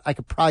 Probably not. I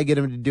could probably get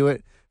him to do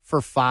it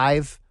for $5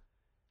 million.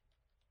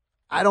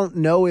 I don't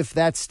know if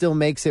that still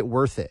makes it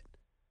worth it.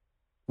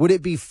 Would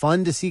it be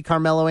fun to see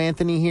Carmelo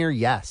Anthony here?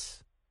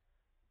 Yes.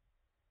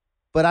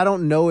 But I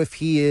don't know if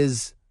he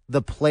is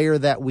the player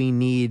that we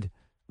need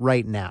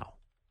right now.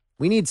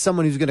 We need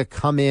someone who's going to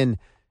come in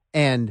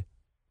and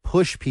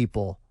push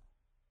people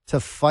to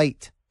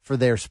fight for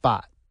their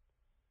spot,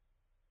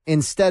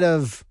 instead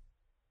of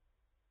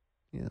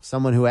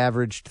someone who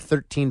averaged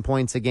 13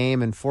 points a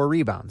game and 4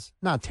 rebounds.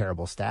 Not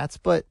terrible stats,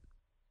 but...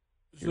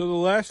 So the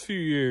last few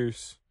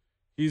years,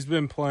 he's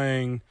been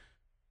playing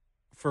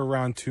for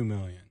around $2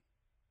 million.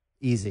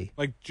 Easy.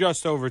 Like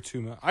just over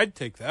 $2 million. I'd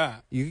take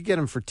that. You could get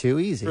him for 2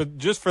 easy.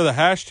 Just for the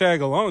hashtag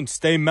alone,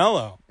 stay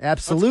mellow.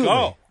 Absolutely. Let's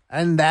go.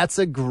 And that's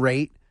a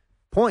great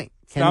point.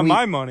 Not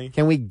my money.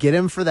 Can we get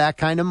him for that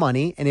kind of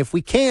money? And if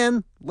we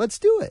can, let's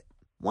do it.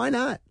 Why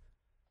not?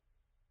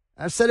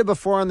 I've said it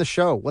before on the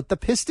show. What the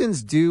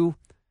Pistons do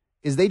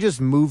is they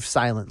just move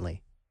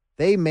silently.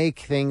 They make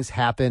things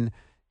happen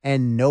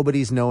and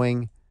nobody's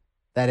knowing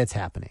that it's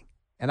happening.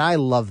 And I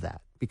love that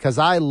because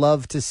I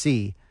love to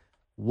see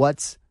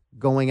what's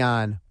going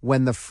on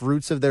when the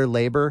fruits of their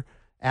labor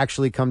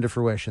actually come to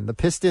fruition. The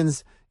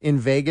Pistons in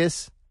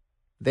Vegas,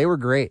 they were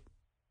great.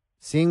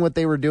 Seeing what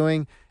they were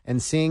doing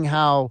and seeing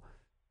how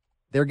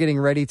they're getting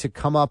ready to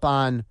come up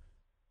on,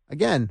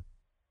 again,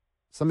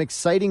 some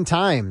exciting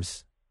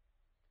times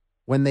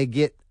when they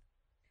get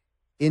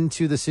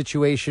into the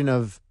situation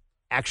of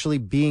actually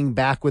being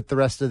back with the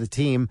rest of the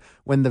team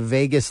when the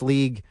Vegas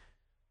League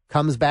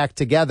comes back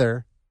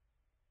together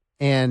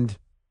and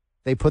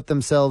they put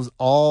themselves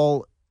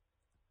all,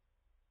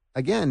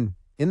 again,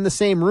 in the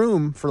same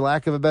room, for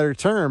lack of a better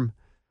term.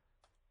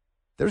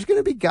 There's going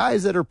to be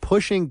guys that are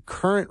pushing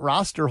current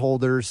roster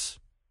holders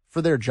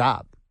for their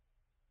job.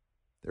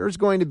 There's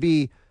going to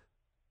be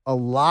a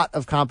lot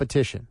of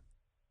competition.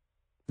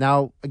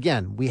 Now,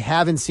 again, we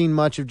haven't seen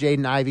much of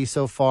Jaden Ivey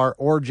so far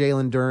or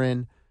Jalen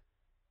Duren.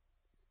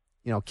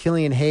 You know,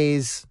 Killian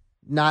Hayes,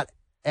 not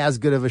as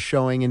good of a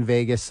showing in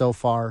Vegas so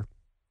far.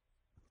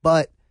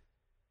 But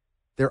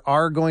there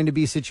are going to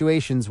be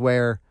situations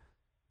where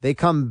they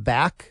come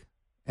back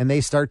and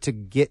they start to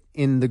get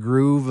in the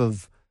groove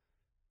of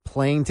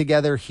playing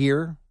together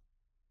here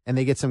and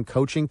they get some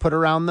coaching put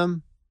around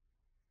them.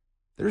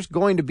 There's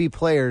going to be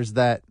players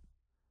that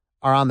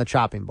are on the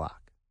chopping block.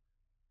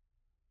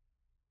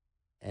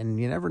 And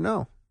you never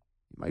know.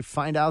 You might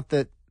find out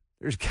that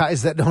there's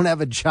guys that don't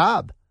have a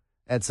job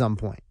at some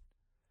point.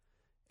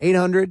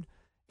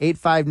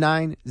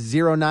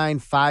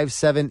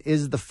 800-859-0957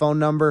 is the phone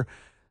number.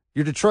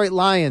 Your Detroit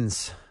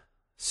Lions,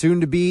 soon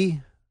to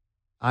be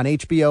on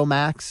HBO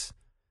Max.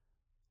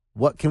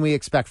 What can we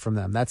expect from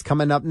them? That's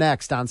coming up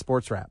next on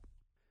Sports Wrap.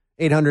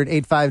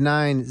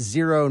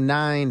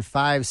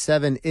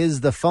 800-859-0957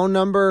 is the phone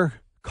number.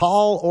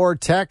 Call or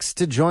text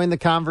to join the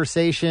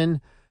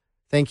conversation.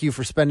 Thank you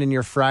for spending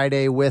your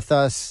Friday with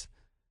us.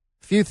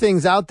 A few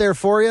things out there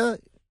for you.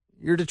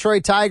 Your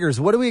Detroit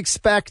Tigers, what do we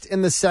expect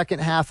in the second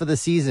half of the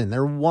season?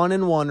 They're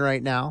 1-1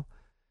 right now.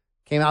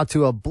 Came out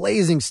to a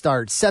blazing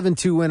start,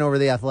 7-2 win over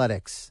the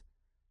Athletics.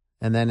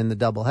 And then in the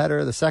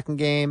doubleheader, the second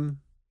game,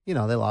 you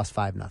know, they lost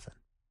 5-0.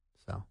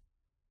 So,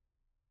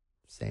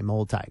 same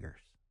old Tigers.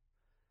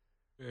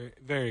 Very,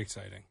 very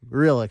exciting.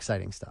 Real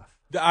exciting stuff.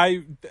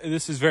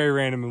 This is very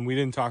random, and we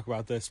didn't talk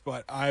about this,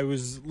 but I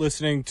was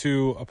listening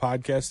to a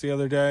podcast the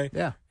other day,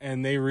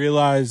 and they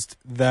realized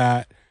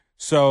that,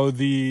 so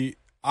the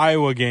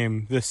Iowa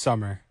game this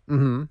summer,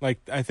 like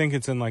I think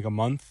it's in like a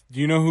month. Do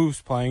you know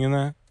who's playing in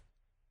that?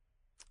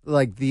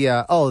 Like the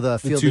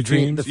Field of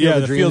Dreams, the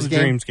Field of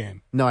Dreams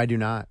game. No, I do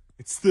not.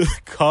 It's the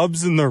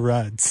Cubs and the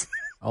Reds.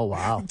 Oh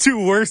wow,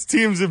 2 worst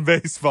teams in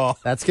baseball.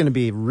 That's going to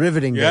be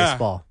riveting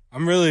baseball.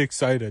 I'm really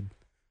excited.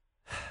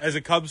 As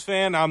a Cubs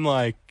fan, I'm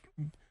like,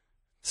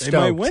 stoked. They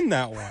might win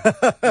that one. You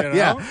know?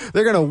 Yeah,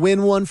 they're going to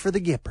win one for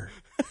the Gipper.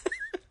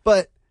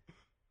 But,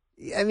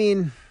 I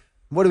mean,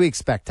 what do we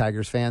expect,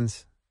 Tigers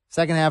fans?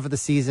 Second half of the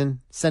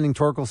season, sending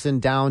Torkelson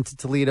down to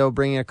Toledo,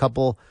 bringing a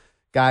couple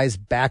guys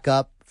back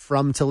up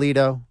from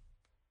Toledo,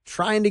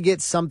 trying to get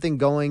something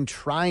going,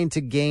 trying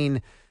to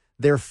gain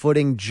their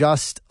footing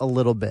just a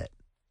little bit.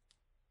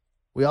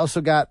 We also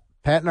got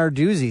Pat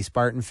Narduzzi,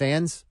 Spartan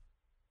fans,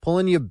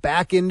 pulling you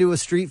back into a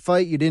street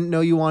fight you didn't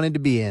know you wanted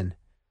to be in.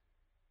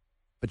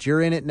 But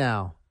you're in it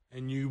now.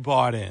 And you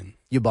bought in.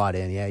 You bought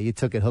in, yeah. You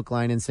took it hook,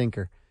 line, and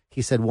sinker.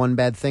 He said one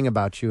bad thing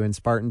about you, and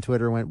Spartan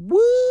Twitter went,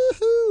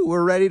 woohoo,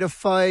 we're ready to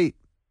fight.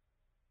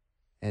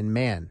 And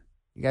man,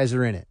 you guys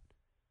are in it.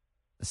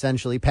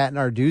 Essentially, Pat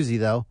Narduzzi,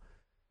 though,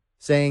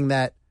 saying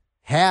that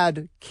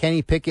had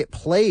Kenny Pickett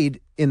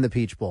played in the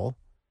Peach Bowl,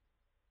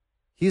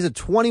 he's a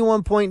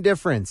 21-point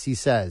difference, he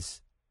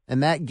says.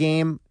 And that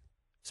game,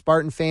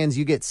 Spartan fans,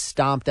 you get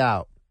stomped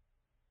out.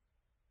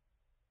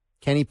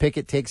 Kenny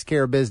Pickett takes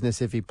care of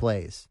business if he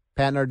plays.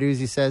 Pat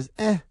Narduzzi says,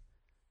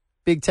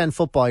 Big Ten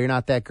football, you're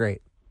not that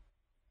great.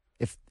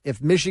 If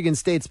Michigan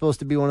State's supposed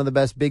to be one of the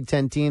best Big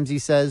Ten teams, he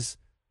says,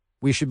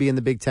 we should be in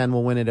the Big Ten,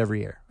 we'll win it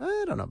every year.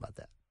 I don't know about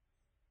that.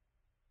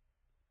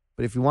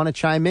 But if you want to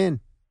chime in,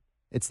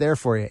 it's there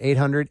for you.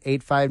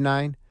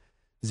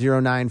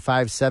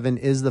 800-859-0957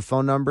 is the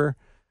phone number.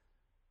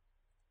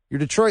 Your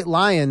Detroit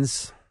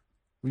Lions,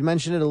 we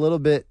mentioned it a little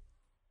bit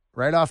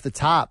right off the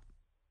top.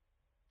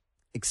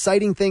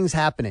 Exciting things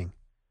happening.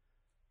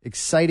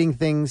 Exciting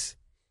things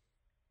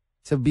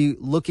to be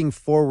looking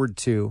forward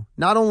to,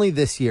 not only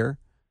this year,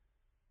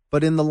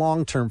 but in the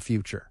long-term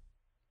future.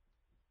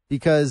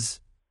 Because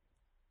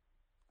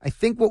I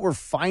think what we're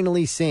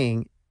finally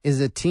seeing is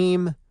a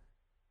team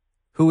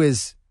who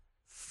is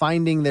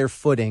finding their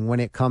footing when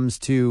it comes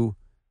to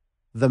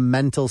the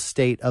mental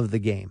state of the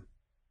game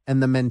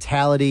and the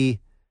mentality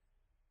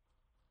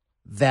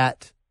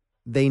that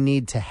they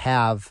need to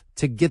have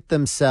to get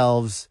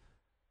themselves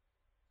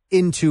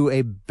into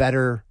a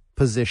better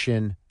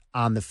position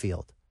on the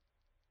field.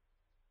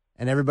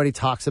 And everybody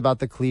talks about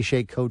the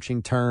cliche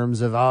coaching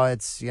terms of, oh,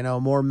 it's,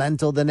 more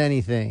mental than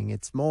anything.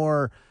 It's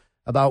more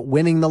about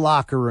winning the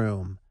locker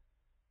room.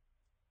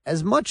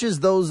 As much as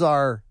those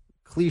are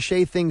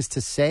cliche things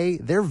to say,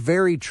 they're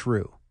very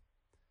true.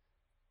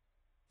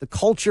 The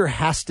culture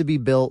has to be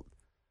built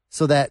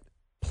so that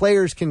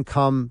players can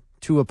come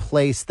to a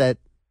place that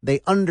they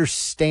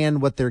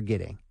understand what they're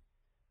getting.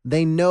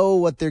 They know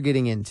what they're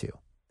getting into.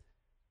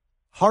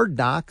 Hard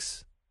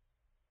Knocks,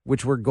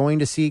 which we're going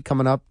to see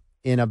coming up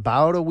in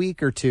about a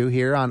week or two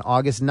here on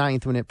August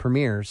 9th when it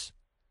premieres,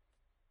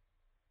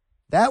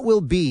 that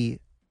will be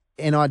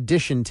an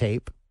audition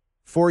tape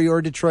for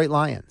your Detroit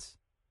Lions.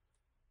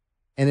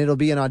 And it'll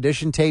be an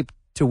audition tape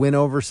to win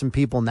over some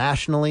people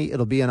nationally.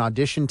 It'll be an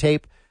audition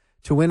tape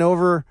to win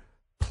over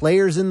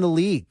players in the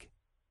league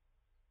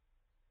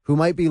who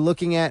might be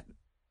looking at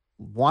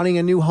wanting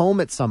a new home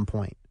at some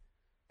point.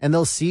 And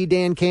they'll see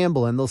Dan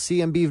Campbell and they'll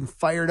see him be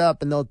fired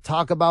up and they'll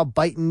talk about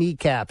biting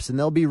kneecaps and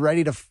they'll be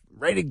ready to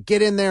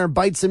get in there and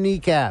bite some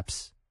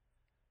kneecaps.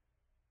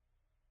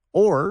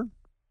 Or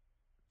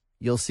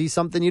you'll see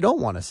something you don't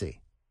want to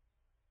see,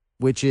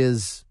 which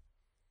is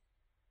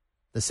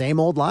the same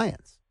old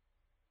Lions.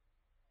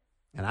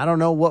 And I don't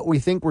know what we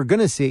think we're going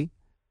to see,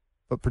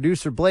 but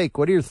producer Blake,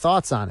 what are your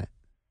thoughts on it?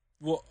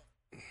 Well,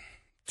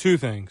 two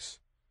things.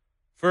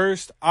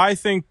 First, I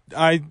think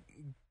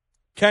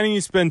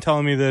Kenny's been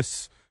telling me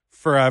this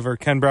forever,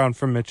 Ken Brown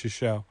from Mitch's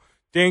show.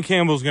 Dan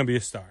Campbell's going to be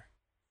a star.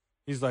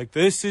 He's like,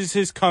 this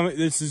is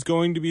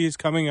going to be his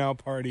coming out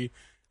party.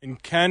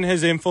 And Ken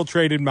has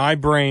infiltrated my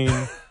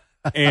brain,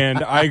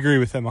 and I agree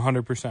with him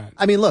 100%.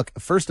 I mean, look,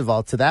 first of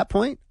all, to that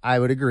point, I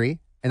would agree.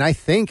 And I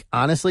think,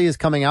 honestly, his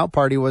coming out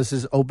party was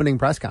his opening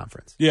press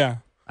conference. Yeah.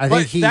 I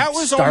think he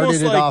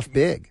started it off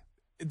big.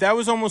 That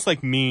was almost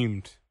like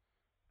memed.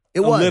 It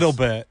was. A little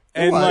bit.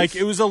 And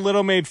it was a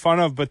little made fun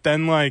of, but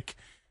then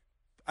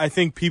I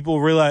think people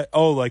realize,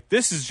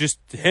 this is just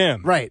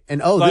him. Right.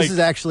 And this is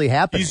actually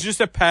happening. He's just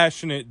a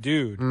passionate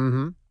dude.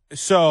 Mm-hmm.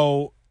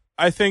 So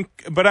I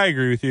think, but I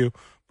agree with you.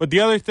 But the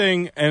other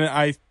thing, and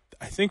I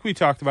think we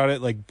talked about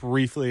it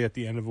briefly at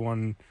the end of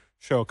one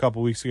show a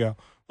couple weeks ago.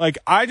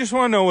 I just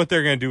want to know what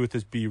they're going to do with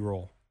this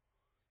B-roll.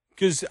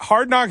 Because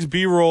Hard Knocks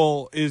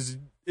B-roll is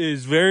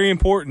very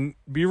important.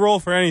 B-roll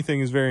for anything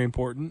is very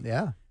important.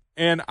 Yeah.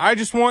 And I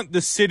just want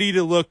the city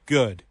to look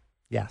good.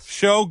 Yes.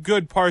 Show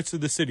good parts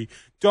of the city.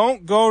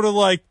 Don't go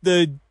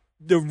to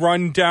the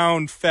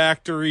rundown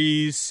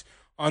factories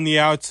on the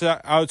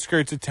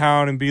outskirts of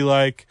town and be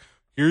like,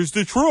 here's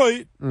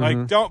Detroit.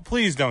 Mm-hmm.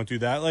 Please don't do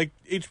that.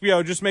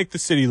 HBO, just make the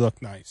city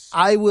look nice.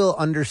 I will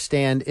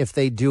understand if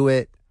they do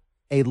it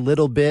a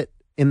little bit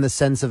in the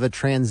sense of a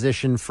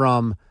transition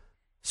from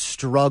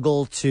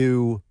struggle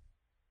to,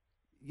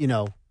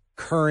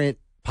 current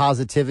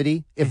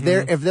positivity. If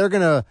they're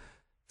going to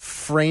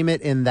frame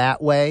it in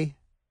that way,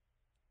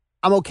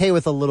 I'm okay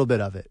with a little bit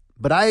of it.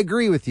 But I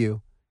agree with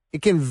you.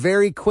 It can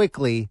very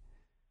quickly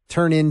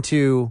turn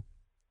into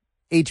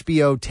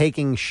HBO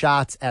taking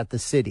shots at the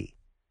city,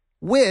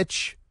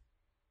 which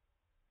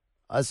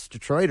us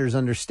Detroiters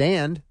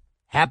understand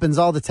happens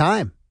all the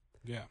time.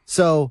 Yeah.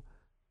 So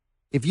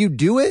if you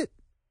do it,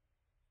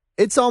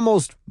 it's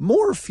almost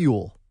more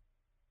fuel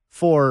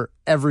for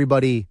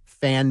everybody,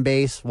 fan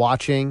base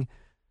watching,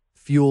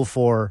 fuel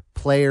for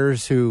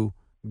players who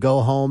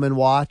go home and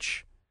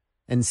watch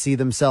and see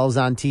themselves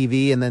on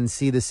TV and then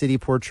see the city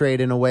portrayed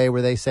in a way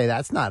where they say,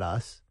 that's not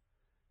us.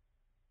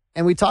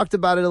 And we talked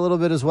about it a little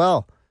bit as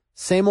well.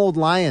 Same old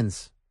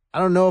Lions. I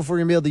don't know if we're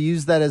going to be able to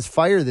use that as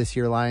fire this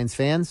year, Lions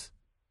fans,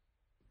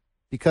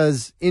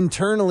 because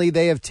internally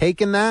they have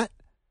taken that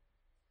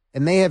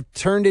and they have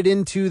turned it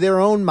into their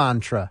own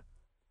mantra.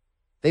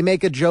 They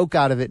make a joke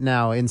out of it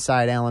now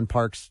inside Allen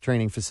Park's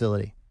training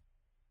facility.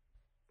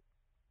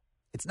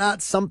 It's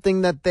not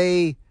something that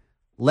they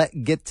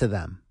let get to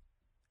them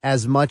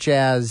as much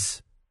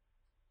as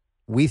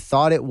we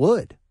thought it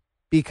would,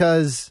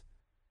 because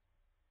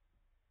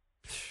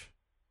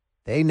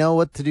they know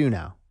what to do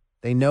now.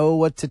 They know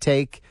what to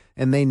take,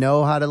 and they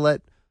know how to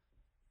let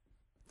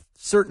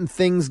certain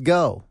things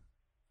go,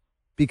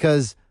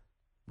 because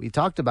we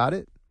talked about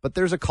it, but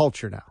there's a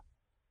culture now,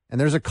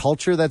 and there's a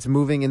culture that's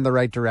moving in the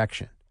right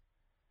direction.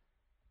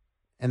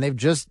 And they've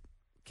just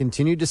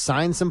continued to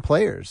sign some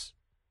players.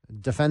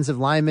 Defensive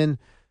lineman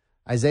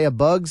Isaiah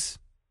Buggs,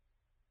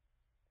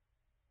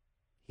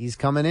 he's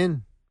coming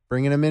in,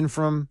 bringing him in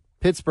from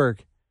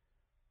Pittsburgh.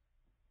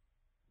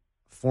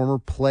 Former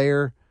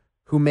player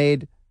who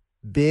made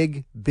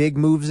big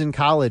moves in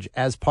college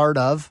as part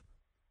of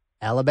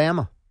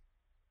Alabama.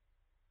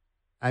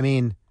 I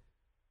mean,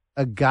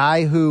 a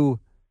guy who,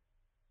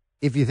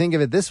 if you think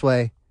of it this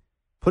way,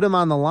 put him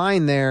on the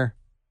line there,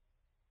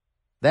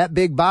 that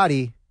big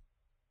body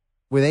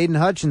with Aiden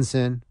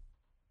Hutchinson.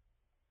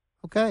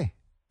 Okay,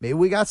 maybe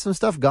we got some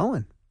stuff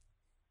going.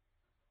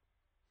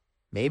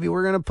 Maybe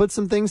we're going to put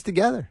some things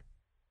together.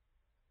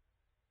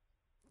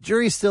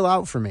 Jury's still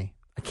out for me.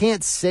 I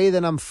can't say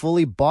that I'm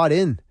fully bought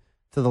in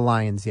to the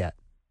Lions yet.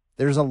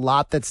 There's a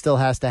lot that still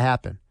has to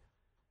happen.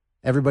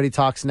 Everybody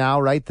talks now,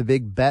 right? The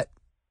big bet,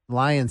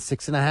 Lions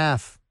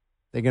 6.5.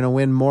 They're going to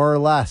win more or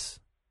less.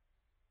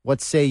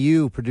 What say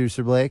you,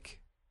 Producer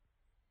Blake?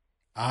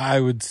 I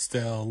would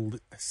still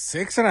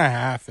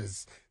 6.5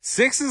 is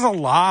 6 is a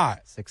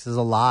lot. 6 is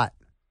a lot.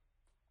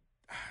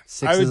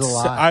 6 is a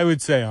lot. I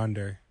would say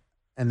under.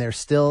 And they're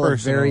still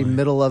personally a very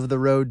middle of the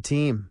road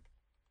team.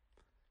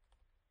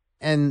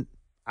 And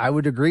I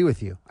would agree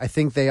with you. I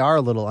think they are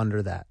a little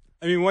under that.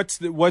 I mean, what's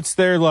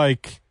their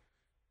like?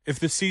 If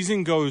the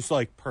season goes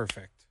like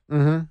perfect,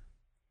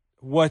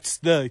 what's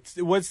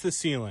the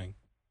ceiling?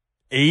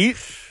 8?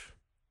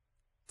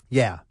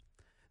 Yeah,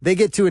 they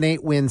get to an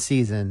 8-win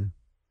season,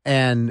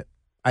 and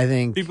I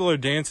think people are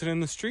dancing in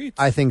the streets.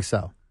 I think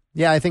so.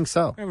 Yeah, I think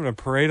so. We're having a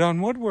parade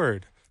on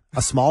Woodward.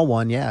 A small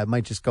one, yeah. It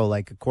might just go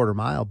like a quarter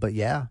mile, but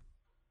yeah.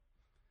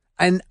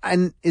 And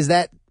is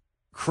that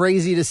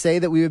crazy to say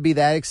that we would be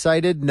that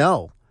excited?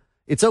 No.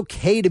 It's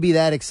okay to be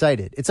that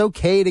excited. It's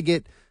okay to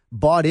get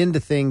bought into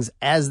things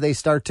as they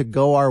start to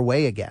go our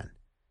way again,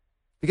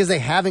 because they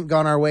haven't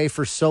gone our way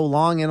for so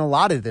long in a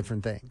lot of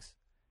different things.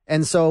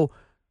 And so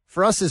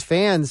for us as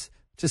fans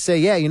to say,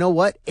 yeah, you know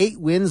what?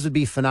 8 wins would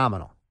be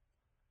phenomenal.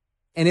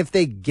 And if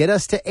they get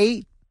us to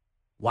 8,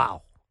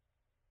 wow.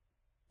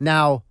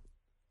 Now,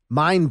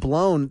 mind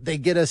blown, they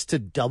get us to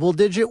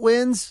double-digit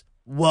wins?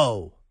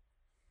 Whoa.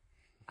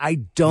 I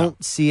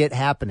don't see it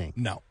happening.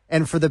 No.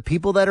 And for the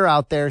people that are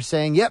out there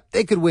saying, yep,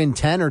 they could win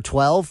 10 or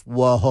 12,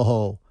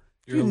 whoa.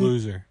 You're a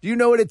loser. Do you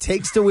know what it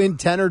takes to win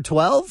 10 or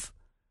 12?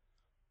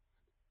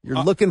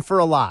 You're looking for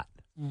a lot.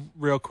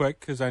 Real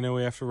quick, because I know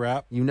we have to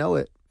wrap. You know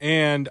it.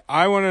 And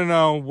I want to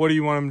know, what do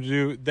you want them to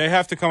do? They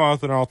have to come out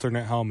with an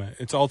alternate helmet.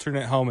 It's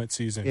alternate helmet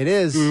season. It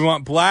is. Do we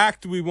want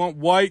black? Do we want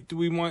white? Do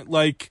we want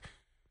what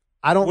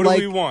do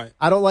we want?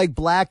 I don't like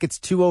black. It's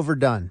too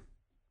overdone.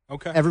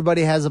 Okay.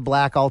 Everybody has a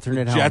black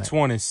alternate helmet. The Jets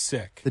one is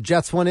sick. The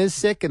Jets one is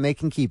sick, and they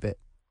can keep it.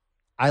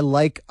 I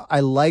like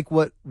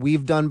what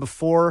we've done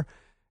before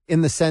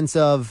in the sense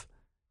of,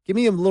 give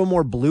me a little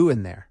more blue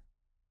in there.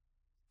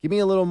 Give me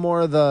a little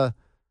more of the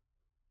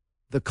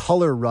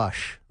color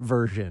rush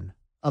version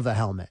of a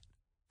helmet.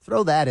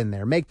 Throw that in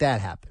there. Make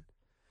that happen.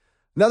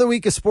 Another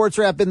week of Sports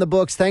Wrap in the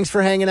books. Thanks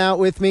for hanging out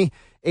with me.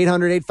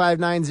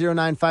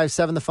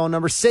 800-859-0957, the phone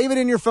number. Save it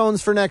in your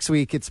phones for next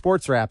week. It's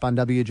Sports Wrap on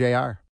WJR.